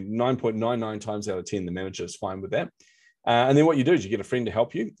honestly, 9.99 times out of 10, the manager is fine with that. And then what you do is you get a friend to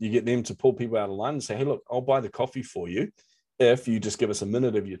help you. You get them to pull people out of line and say, hey, look, I'll buy the coffee for you if you just give us a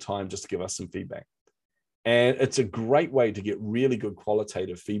minute of your time just to give us some feedback. And it's a great way to get really good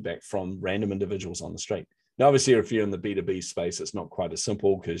qualitative feedback from random individuals on the street. Now, obviously, if you're in the B2B space, it's not quite as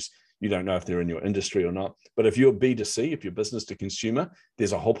simple because you don't know if they're in your industry or not. But if you're B2C, if you're business to consumer,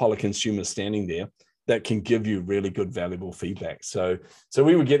 there's a whole pile of consumers standing there that can give you really good, valuable feedback. So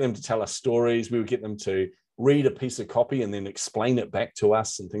we would get them to tell us stories. We would get them to read a piece of copy and then explain it back to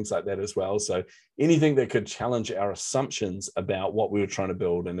us and things like that as well. So anything that could challenge our assumptions about what we were trying to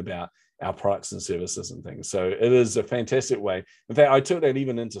build and about our products and services and things. So it is a fantastic way. In fact, I took that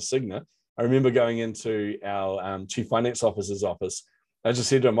even into Cigna. I remember going into our chief finance officer's office. I just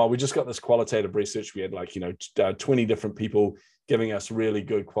said to him, well, we just got this qualitative research. We had 20 different people giving us really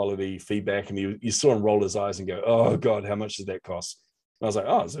good quality feedback. And you saw him roll his eyes and go, oh God, how much does that cost? And I was like,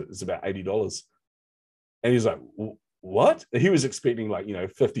 oh, it's about $80. And he's like, what? He was expecting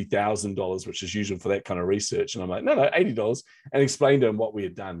 $50,000, which is usual for that kind of research. And I'm like, no, $80, and explained to him what we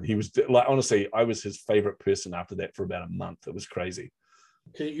had done. He was like, honestly, I was his favorite person after that for about a month. It was crazy.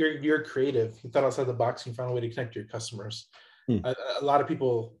 You're creative. You thought outside the box and you found a way to connect to your customers. A lot of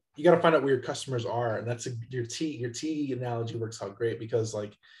people, you got to find out where your customers are. And that's your tea analogy works out great because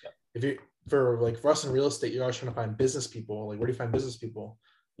for us in real estate, you're always trying to find business people. Like, where do you find business people?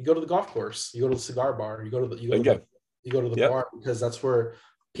 You go to the golf course, you go to the cigar bar, you go to the bar, because that's where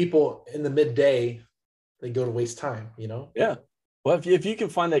people in the midday, they go to waste time, Yeah. Well, if you can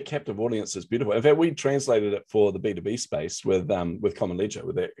find that captive audience, it's beautiful. In fact, we translated it for the B2B space with Common Ledger,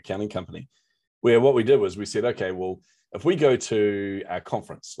 with that accounting company, where what we did was we said, okay, well, if we go to a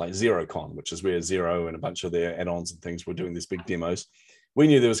conference like XeroCon, which is where Xero and a bunch of their add-ons and things were doing these big demos, we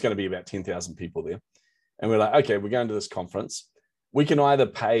knew there was going to be about 10,000 people there. And we're like, okay, we're going to this conference. We can either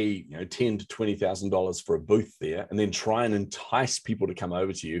pay $10,000 to $20,000 for a booth there and then try and entice people to come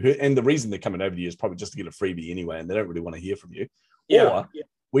over to you. And the reason they're coming over to you is probably just to get a freebie anyway, and they don't really want to hear from you. Or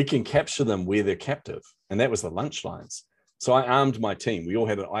we can capture them where they're captive. And that was the lunch lines. So I armed my team. We all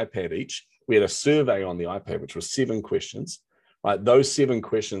had an iPad each. We had a survey on the iPad, which was 7 questions. Right? Those 7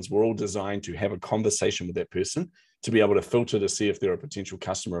 questions were all designed to have a conversation with that person, to be able to filter to see if they're a potential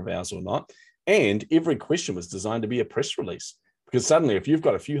customer of ours or not. And every question was designed to be a press release. Because suddenly, if you've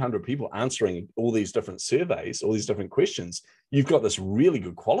got a few hundred people answering all these different surveys, all these different questions, you've got this really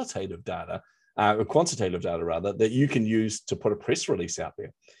good quantitative data rather, that you can use to put a press release out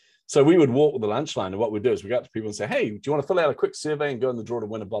there. So we would walk the lunch line, and what we'd do is we go up to people and say, hey, do you want to fill out a quick survey and go in the draw to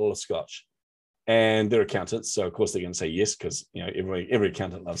win a bottle of scotch? And they're accountants, so of course they're going to say yes, because every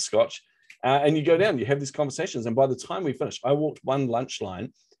accountant loves scotch. And you go down, you have these conversations, and by the time we finished, I walked one lunch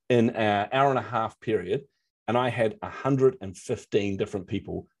line in an hour and a half period, and I had 115 different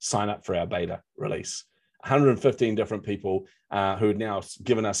people sign up for our beta release. 115 different people who had now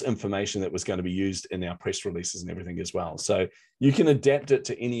given us information that was going to be used in our press releases and everything as well. So you can adapt it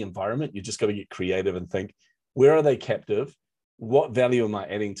to any environment. You just got to get creative and think, where are they captive? What value am I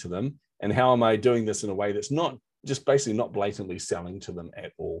adding to them? And how am I doing this in a way that's not just basically not blatantly selling to them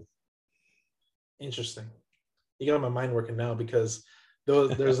at all? Interesting. You got my mind working now, because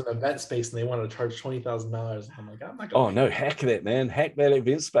there's an event space and they want to charge $20,000. I'm like, I'm not going. Oh no, hack that, man! Hack that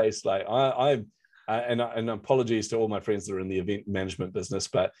event space. Like and apologies to all my friends that are in the event management business,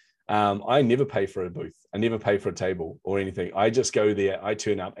 but I never pay for a booth. I never pay for a table or anything. I just go there, I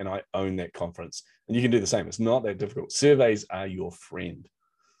turn up, and I own that conference. And you can do the same. It's not that difficult. Surveys are your friend.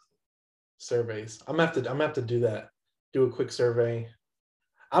 Surveys. I'm gonna have to do that. Do a quick survey.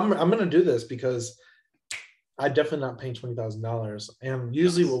 I'm gonna do this because I definitely not paying $20,000. And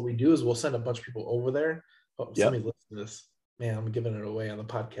usually what we do is we'll send a bunch of people over there. Oh, somebody listen to this. Man, I'm giving it away on the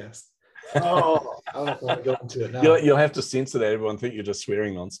podcast. Oh, I don't want to go into it now. You'll have to censor that. Everyone think you're just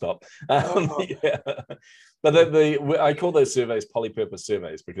swearing nonstop. Yeah. But I call those surveys polypurpose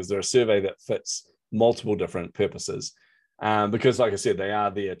surveys, because they're a survey that fits multiple different purposes. Because like I said, they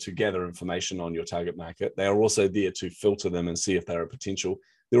are there to gather information on your target market. They are also there to filter them and see if they're a potential.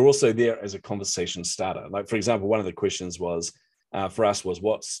 They're also there as a conversation starter. Like, for example, one of the questions was, for us was,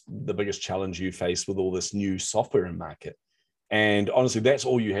 what's the biggest challenge you face with all this new software in market? And honestly, that's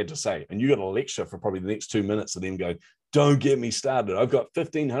all you had to say. And you got a lecture for probably the next 2 minutes of them going, don't get me started. I've got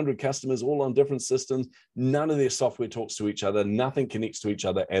 1,500 customers all on different systems. None of their software talks to each other. Nothing connects to each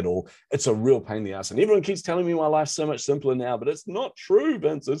other at all. It's a real pain in the ass. And everyone keeps telling me my life's so much simpler now, but it's not true,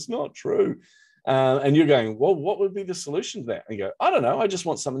 Vince. It's not true. And you're going, well, what would be the solution to that? And you go, I don't know. I just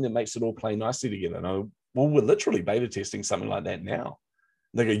want something that makes it all play nicely together. And I go, well, we're literally beta testing something like that now.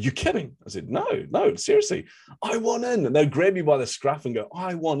 They go, you kidding? I said, no, seriously. I want in. And they'll grab you by the scruff and go,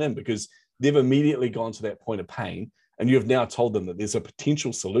 I want in, because they've immediately gone to that point of pain. And you've now told them that there's a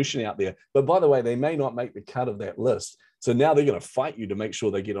potential solution out there. But by the way, they may not make the cut of that list. So now they're going to fight you to make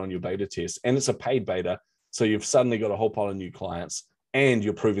sure they get on your beta test. And it's a paid beta. So you've suddenly got a whole pile of new clients, and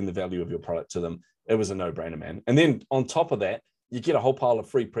you're proving the value of your product to them. It was a no-brainer, man. And then on top of that, you get a whole pile of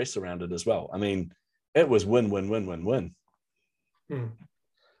free press around it as well. I mean, it was win, win, win, win, win.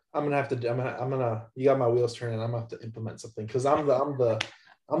 I'm gonna have to. You got my wheels turning. I'm gonna have to implement something, because I'm the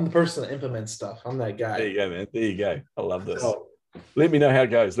I'm the person that implements stuff. I'm that guy. There you go, man. There you go. I love this. So, let me know how it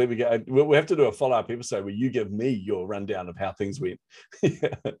goes. Let me go. We'll have to do a follow-up episode where you give me your rundown of how things went.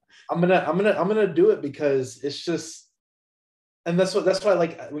 Yeah. I'm gonna do it because it's just, and that's why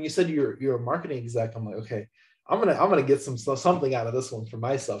like when you said you're a marketing exec, I'm like, okay, I'm gonna get something out of this one for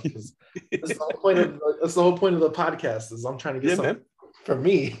myself, because that's the whole point of the podcast is I'm trying to get something for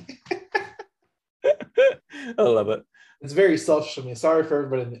me. I love it. It's very selfish of me. Sorry for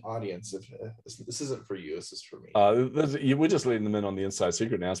everybody in the audience if this isn't for you. This is for me. We're just letting them in on the inside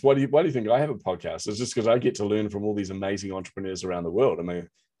secret now. So why do you think I have a podcast? It's just because I get to learn from all these amazing entrepreneurs around the world. I mean,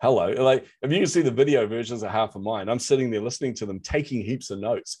 hello. Like, if you can see the video versions of half of mine, I'm sitting there listening to them, taking heaps of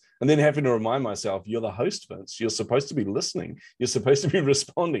notes, and then having to remind myself, you're the host, Vince. You're supposed to be listening. You're supposed to be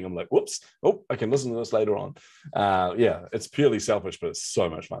responding. I'm like, whoops. Oh, I can listen to this later on. Yeah, it's purely selfish, but it's so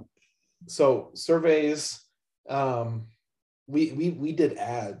much fun. So surveys, we did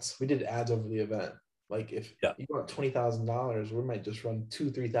ads. We did ads over the event. Like, if you want $20,000, we might just run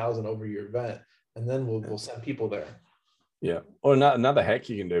 2,000-3,000 over your event, and then we'll send people there. Yeah. Or another hack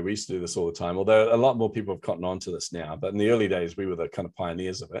you can do. We used to do this all the time, although a lot more people have gotten on to this now. But in the early days, we were the kind of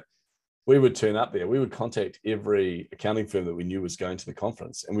pioneers of it. We would turn up there. We would contact every accounting firm that we knew was going to the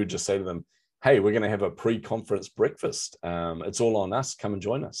conference, and we'd just say to them, hey, we're going to have a pre-conference breakfast. It's all on us. Come and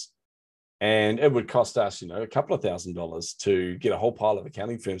join us. And it would cost us, a couple of $1,000s to get a whole pile of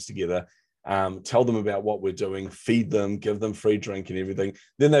accounting firms together, tell them about what we're doing, feed them, give them free drink and everything.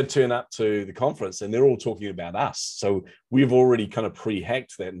 Then they'd turn up to the conference and they're all talking about us. So we've already kind of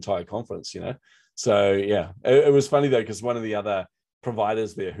pre-hacked that entire conference, So yeah, it was funny though, because one of the other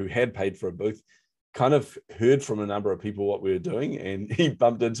providers there who had paid for a booth kind of heard from a number of people what we were doing, and he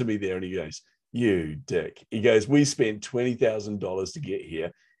bumped into me there and he goes, you dick. He goes, we spent $20,000 to get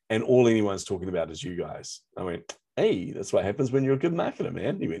here, and all anyone's talking about is you guys. I went, hey, that's what happens when you're a good marketer,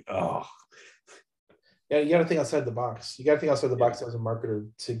 man. He went, oh. Yeah, you got to think outside the box. You got to think outside the box as a marketer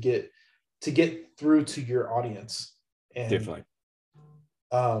to get through to your audience. And definitely.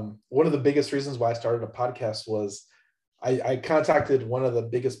 One of the biggest reasons why I started a podcast was I contacted one of the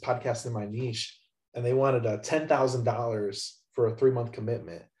biggest podcasts in my niche, and they wanted $10,000 for a 3-month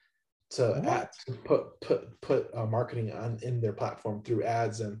commitment to put marketing in their platform through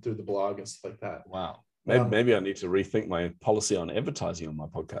ads and through the blog and stuff like that. Wow. Maybe I need to rethink my policy on advertising on my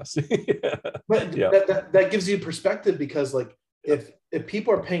podcast. But that gives you perspective, because like if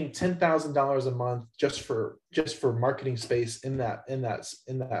people are paying $10,000 a month just for marketing space in that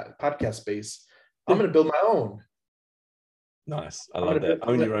podcast space, I'm going to build my own. Nice. I love that.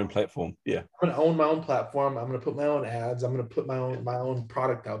 Own your own platform. Yeah. I'm going to own my own platform. I'm going to put my own ads. I'm going to put my own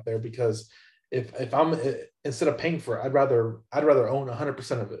product out there, because if I'm, instead of paying for it, I'd rather own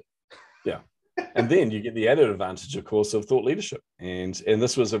 100% of it. Yeah. And then you get the added advantage, of course, of thought leadership. And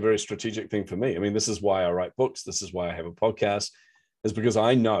this was a very strategic thing for me. I mean, this is why I write books. This is why I have a podcast, is because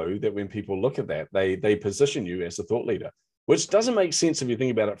I know that when people look at that, they position you as a thought leader, which doesn't make sense if you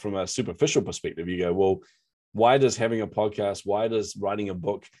think about it from a superficial perspective. You go, well, why does having a podcast, why does writing a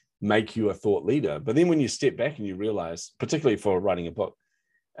book make you a thought leader? But then when you step back and you realize, particularly for writing a book,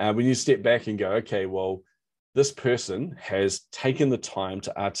 when you step back and go, okay, well, this person has taken the time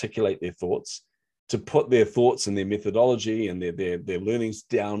to articulate their thoughts, to put their thoughts and their methodology and their learnings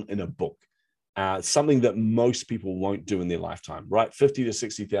down in a book, something that most people won't do in their lifetime, right? 50 to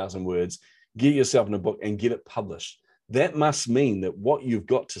 60,000 words, get yourself in a book and get it published. That must mean that what you've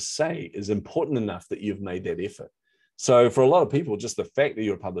got to say is important enough that you've made that effort. So for a lot of people, just the fact that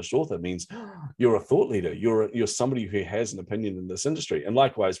you're a published author means you're a thought leader. You're somebody who has an opinion in this industry. And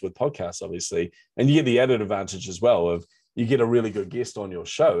likewise with podcasts, obviously, and you get the added advantage as well of you get a really good guest on your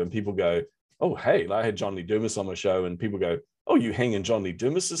show and people go, oh, hey, I had John Lee Dumas on my show, and people go, oh, you hang in John Lee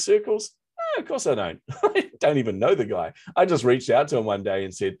Dumas's circles? Of course I don't. I don't even know the guy. I just reached out to him one day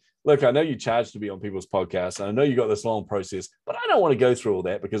and said, look, I know you charge to be on people's podcasts, and I know you got this long process, but I don't want to go through all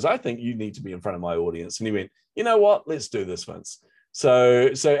that because I think you need to be in front of my audience. And he went, you know what? Let's do this, Vince.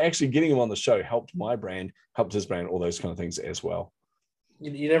 So actually getting him on the show helped my brand, helped his brand, all those kind of things as well.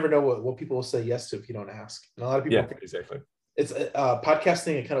 You never know what people will say yes to if you don't ask. And a lot of people, exactly. It's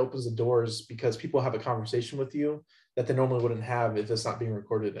podcasting. It kind of opens the doors because people have a conversation with you that they normally wouldn't have if it's not being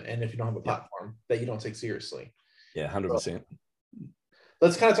recorded, and if you don't have a platform that you don't take seriously. Yeah, 100%. So,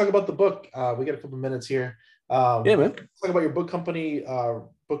 let's kind of talk about the book. We got a couple minutes here. Man. Talk about your book company,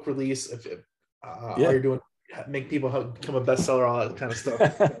 book release. If how you're doing, make people become a bestseller, all that kind of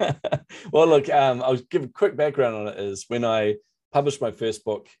stuff. Well, look, I'll give a quick background on it. Is when I published my first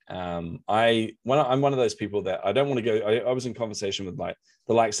book, I'm one of those people that I don't want to go. I was in conversation with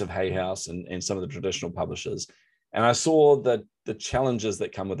the likes of Hay House and some of the traditional publishers, And I saw the challenges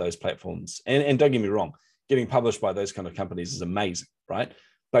that come with those platforms. And don't get me wrong, getting published by those kind of companies is amazing, right?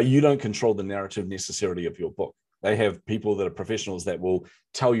 But you don't control the narrative necessarily of your book. They have people that are professionals that will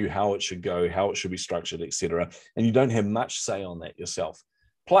tell you how it should go, how it should be structured, etc. And you don't have much say on that yourself.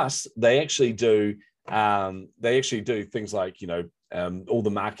 Plus, they actually do things like, all the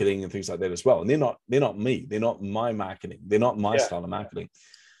marketing and things like that as well. And they're not me. They're not my marketing. They're not my style of marketing.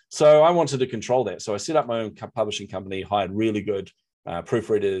 So I wanted to control that. So I set up my own publishing company, hired really good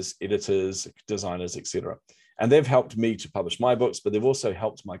proofreaders, editors, designers, etc. And they've helped me to publish my books, but they've also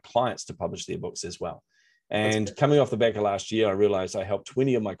helped my clients to publish their books as well. And coming off the back of last year, I realized I helped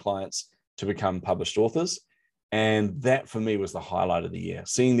 20 of my clients to become published authors. And that for me was the highlight of the year.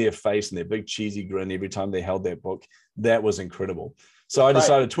 Seeing their face and their big cheesy grin every time they held that book, that was incredible. So I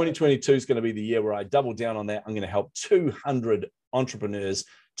decided 2022 is going to be the year where I double down on that. I'm going to help 200 entrepreneurs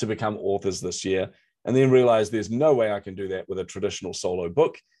to become authors this year, and then realized there's no way I can do that with a traditional solo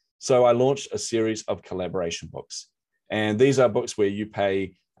book. So I launched a series of collaboration books. And these are books where you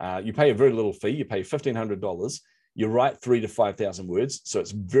pay a very little fee. You pay $1,500. You write 3,000 to 5,000 words. So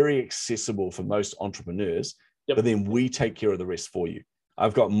it's very accessible for most entrepreneurs, but then we take care of the rest for you.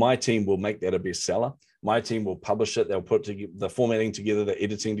 I've got my team will make that a bestseller. My team will publish it. They'll put the formatting together, the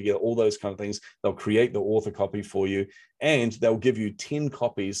editing together, all those kind of things. They'll create the author copy for you, and they'll give you 10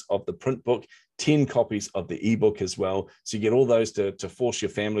 copies of the print book, 10 copies of the ebook as well. So you get all those to force your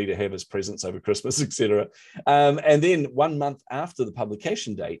family to have as presents over Christmas, etc. And then 1 month after the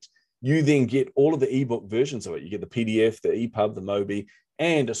publication date, you then get all of the ebook versions of it. You get the PDF, the EPUB, the Mobi,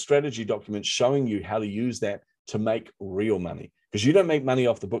 and a strategy document showing you how to use that to make real money. Because you don't make money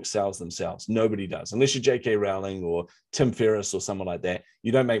off the book sales themselves. Nobody does. Unless you're J.K. Rowling or Tim Ferriss or someone like that,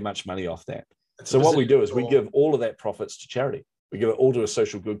 you don't make much money off that. So what we do is we give all of that profits to charity. We give it all to a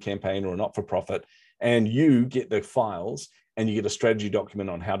social good campaign or a not-for-profit, and you get the files and you get a strategy document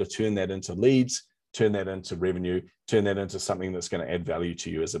on how to turn that into leads, turn that into revenue, turn that into something that's going to add value to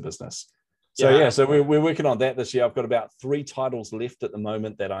you as a business. So so we're working on that this year. I've got about 3 titles left at the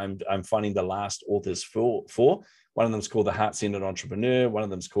moment that I'm finding the last authors for. One of them is called The Heart-Centered Entrepreneur. One of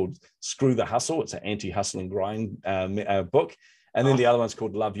them is called Screw the Hustle. It's an anti-hustle and grind book. And then the other one's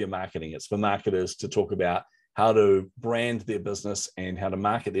called Love Your Marketing. It's for marketers to talk about how to brand their business and how to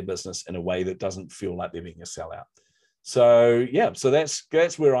market their business in a way that doesn't feel like they're being a sellout. So so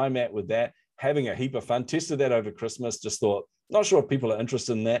that's where I'm at with that. Having a heap of fun. Tested that over Christmas. Just thought, not sure if people are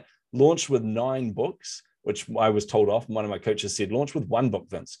interested in that. Launched with 9 books, which I was told off. One of my coaches said, launch with 1 book,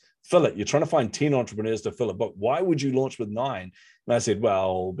 Vince. Fill it. You're trying to find 10 entrepreneurs to fill a book. Why would you launch with 9? And I said,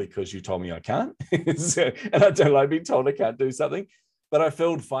 well, because you told me I can't. And I don't like being told I can't do something. But I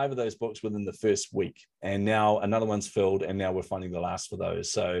filled 5 of those books within the first week. And now another one's filled. And now we're finding the last for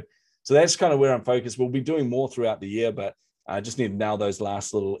those. So that's kind of where I'm focused. We'll be doing more throughout the year, but I just need to nail those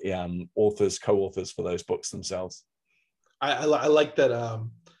last little co-authors for those books themselves. I like that.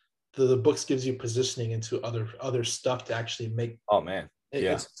 The books gives you positioning into other stuff to actually make. Oh man,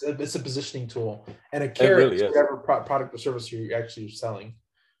 yeah, it's a positioning tool and a carrot really to whatever product or service you're actually selling.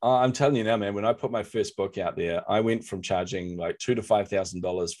 I'm telling you now, man. When I put my first book out there, I went from charging like $2,000 to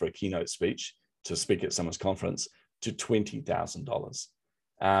 $5,000 for a keynote speech to speak at someone's conference to $20,000,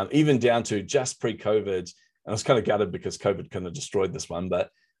 even down to just pre-COVID. I was kind of gutted because COVID kind of destroyed this one, but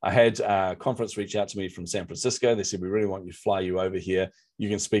I had a conference reach out to me from San Francisco. They said, we really want you to fly you over here. You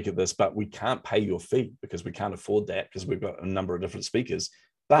can speak at this, but we can't pay your fee because we can't afford that because we've got a number of different speakers.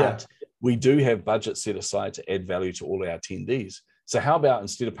 But we do have budget set aside to add value to all our attendees. So how about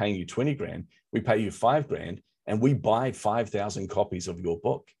instead of paying you 20 grand, we pay you 5 grand and we buy 5,000 copies of your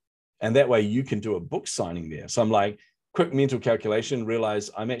book. And that way you can do a book signing there. So I'm like, quick mental calculation,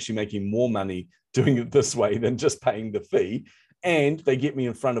 realize I'm actually making more money doing it this way than just paying the fee. And they get me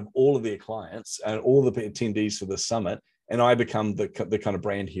in front of all of their clients and all the attendees for the summit. And I become the kind of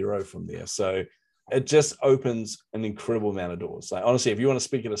brand hero from there. So it just opens an incredible amount of doors. Like, honestly, if you want to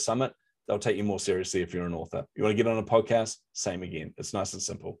speak at a summit, they'll take you more seriously if you're an author. You want to get on a podcast, same again. It's nice and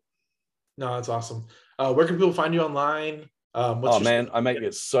simple. No, that's awesome. Where can people find you online? I make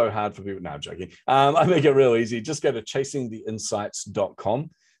it so hard for people. No, I'm joking. I make it real easy. Just go to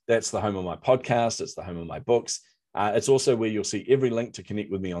chasingtheinsights.com. That's the home of my podcast. It's the home of my books. It's also where you'll see every link to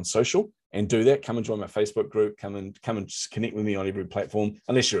connect with me on social, and do that. Come and join my Facebook group. Come and just connect with me on every platform.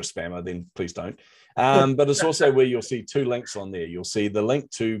 Unless you're a spammer, then please don't. But it's also where you'll see 2 links on there. You'll see the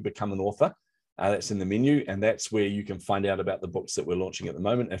link to become an author. That's in the menu, and that's where you can find out about the books that we're launching at the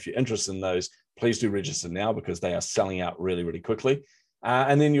moment. If you're interested in those, please do register now because they are selling out really, really quickly.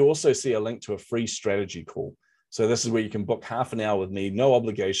 And then you also see a link to a free strategy call. So this is where you can book half an hour with me, no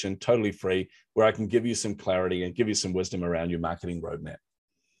obligation, totally free, where I can give you some clarity and give you some wisdom around your marketing roadmap.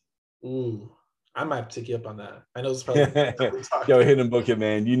 Ooh, I might take you up on that. I know it's probably go ahead and book it,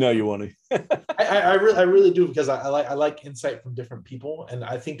 man. You know you want to. I really do, because I like insight from different people, and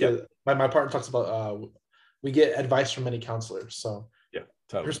I think my partner talks about we get advice from many counselors. So yeah,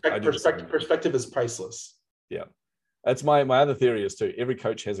 totally. Perspective is priceless. Yeah. That's my other theory is too. Every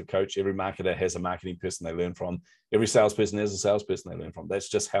coach has a coach. Every marketer has a marketing person they learn from. Every salesperson has a salesperson they learn from. That's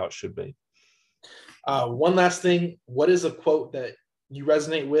just how it should be. One last thing. What is a quote that you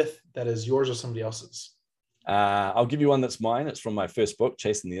resonate with that is yours or somebody else's? I'll give you one that's mine. It's from my first book,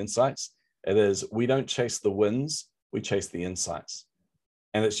 Chasing the Insights. It is, we don't chase the wins, we chase the insights.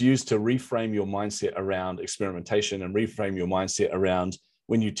 And it's used to reframe your mindset around experimentation and reframe your mindset around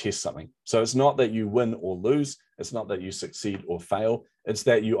when you test something. So it's not that you win or lose. It's not that you succeed or fail. It's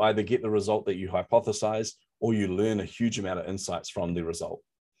that you either get the result that you hypothesize or you learn a huge amount of insights from the result.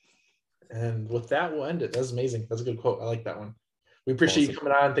 And with that, we'll end it. That's amazing. That's a good quote. I like that one. We appreciate you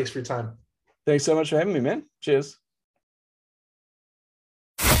coming on. Thanks for your time. Thanks so much for having me, man. Cheers.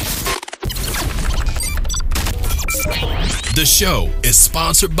 The show is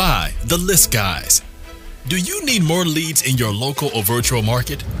sponsored by The List Guys. Do you need more leads in your local or virtual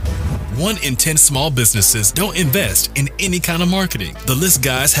market? 1 in 10 small businesses don't invest in any kind of marketing. The List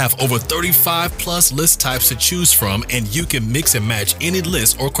Guys have over 35 plus list types to choose from, and you can mix and match any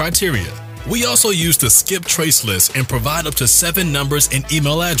list or criteria. We also use the skip trace list and provide up to 7 numbers and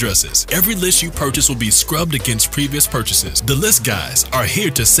email addresses. Every list you purchase will be scrubbed against previous purchases. The List Guys are here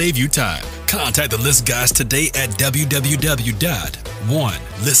to save you time. Contact the List Guys today at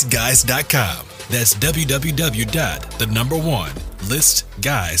www.onelistguys.com. That's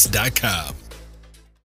www.1listguys.com.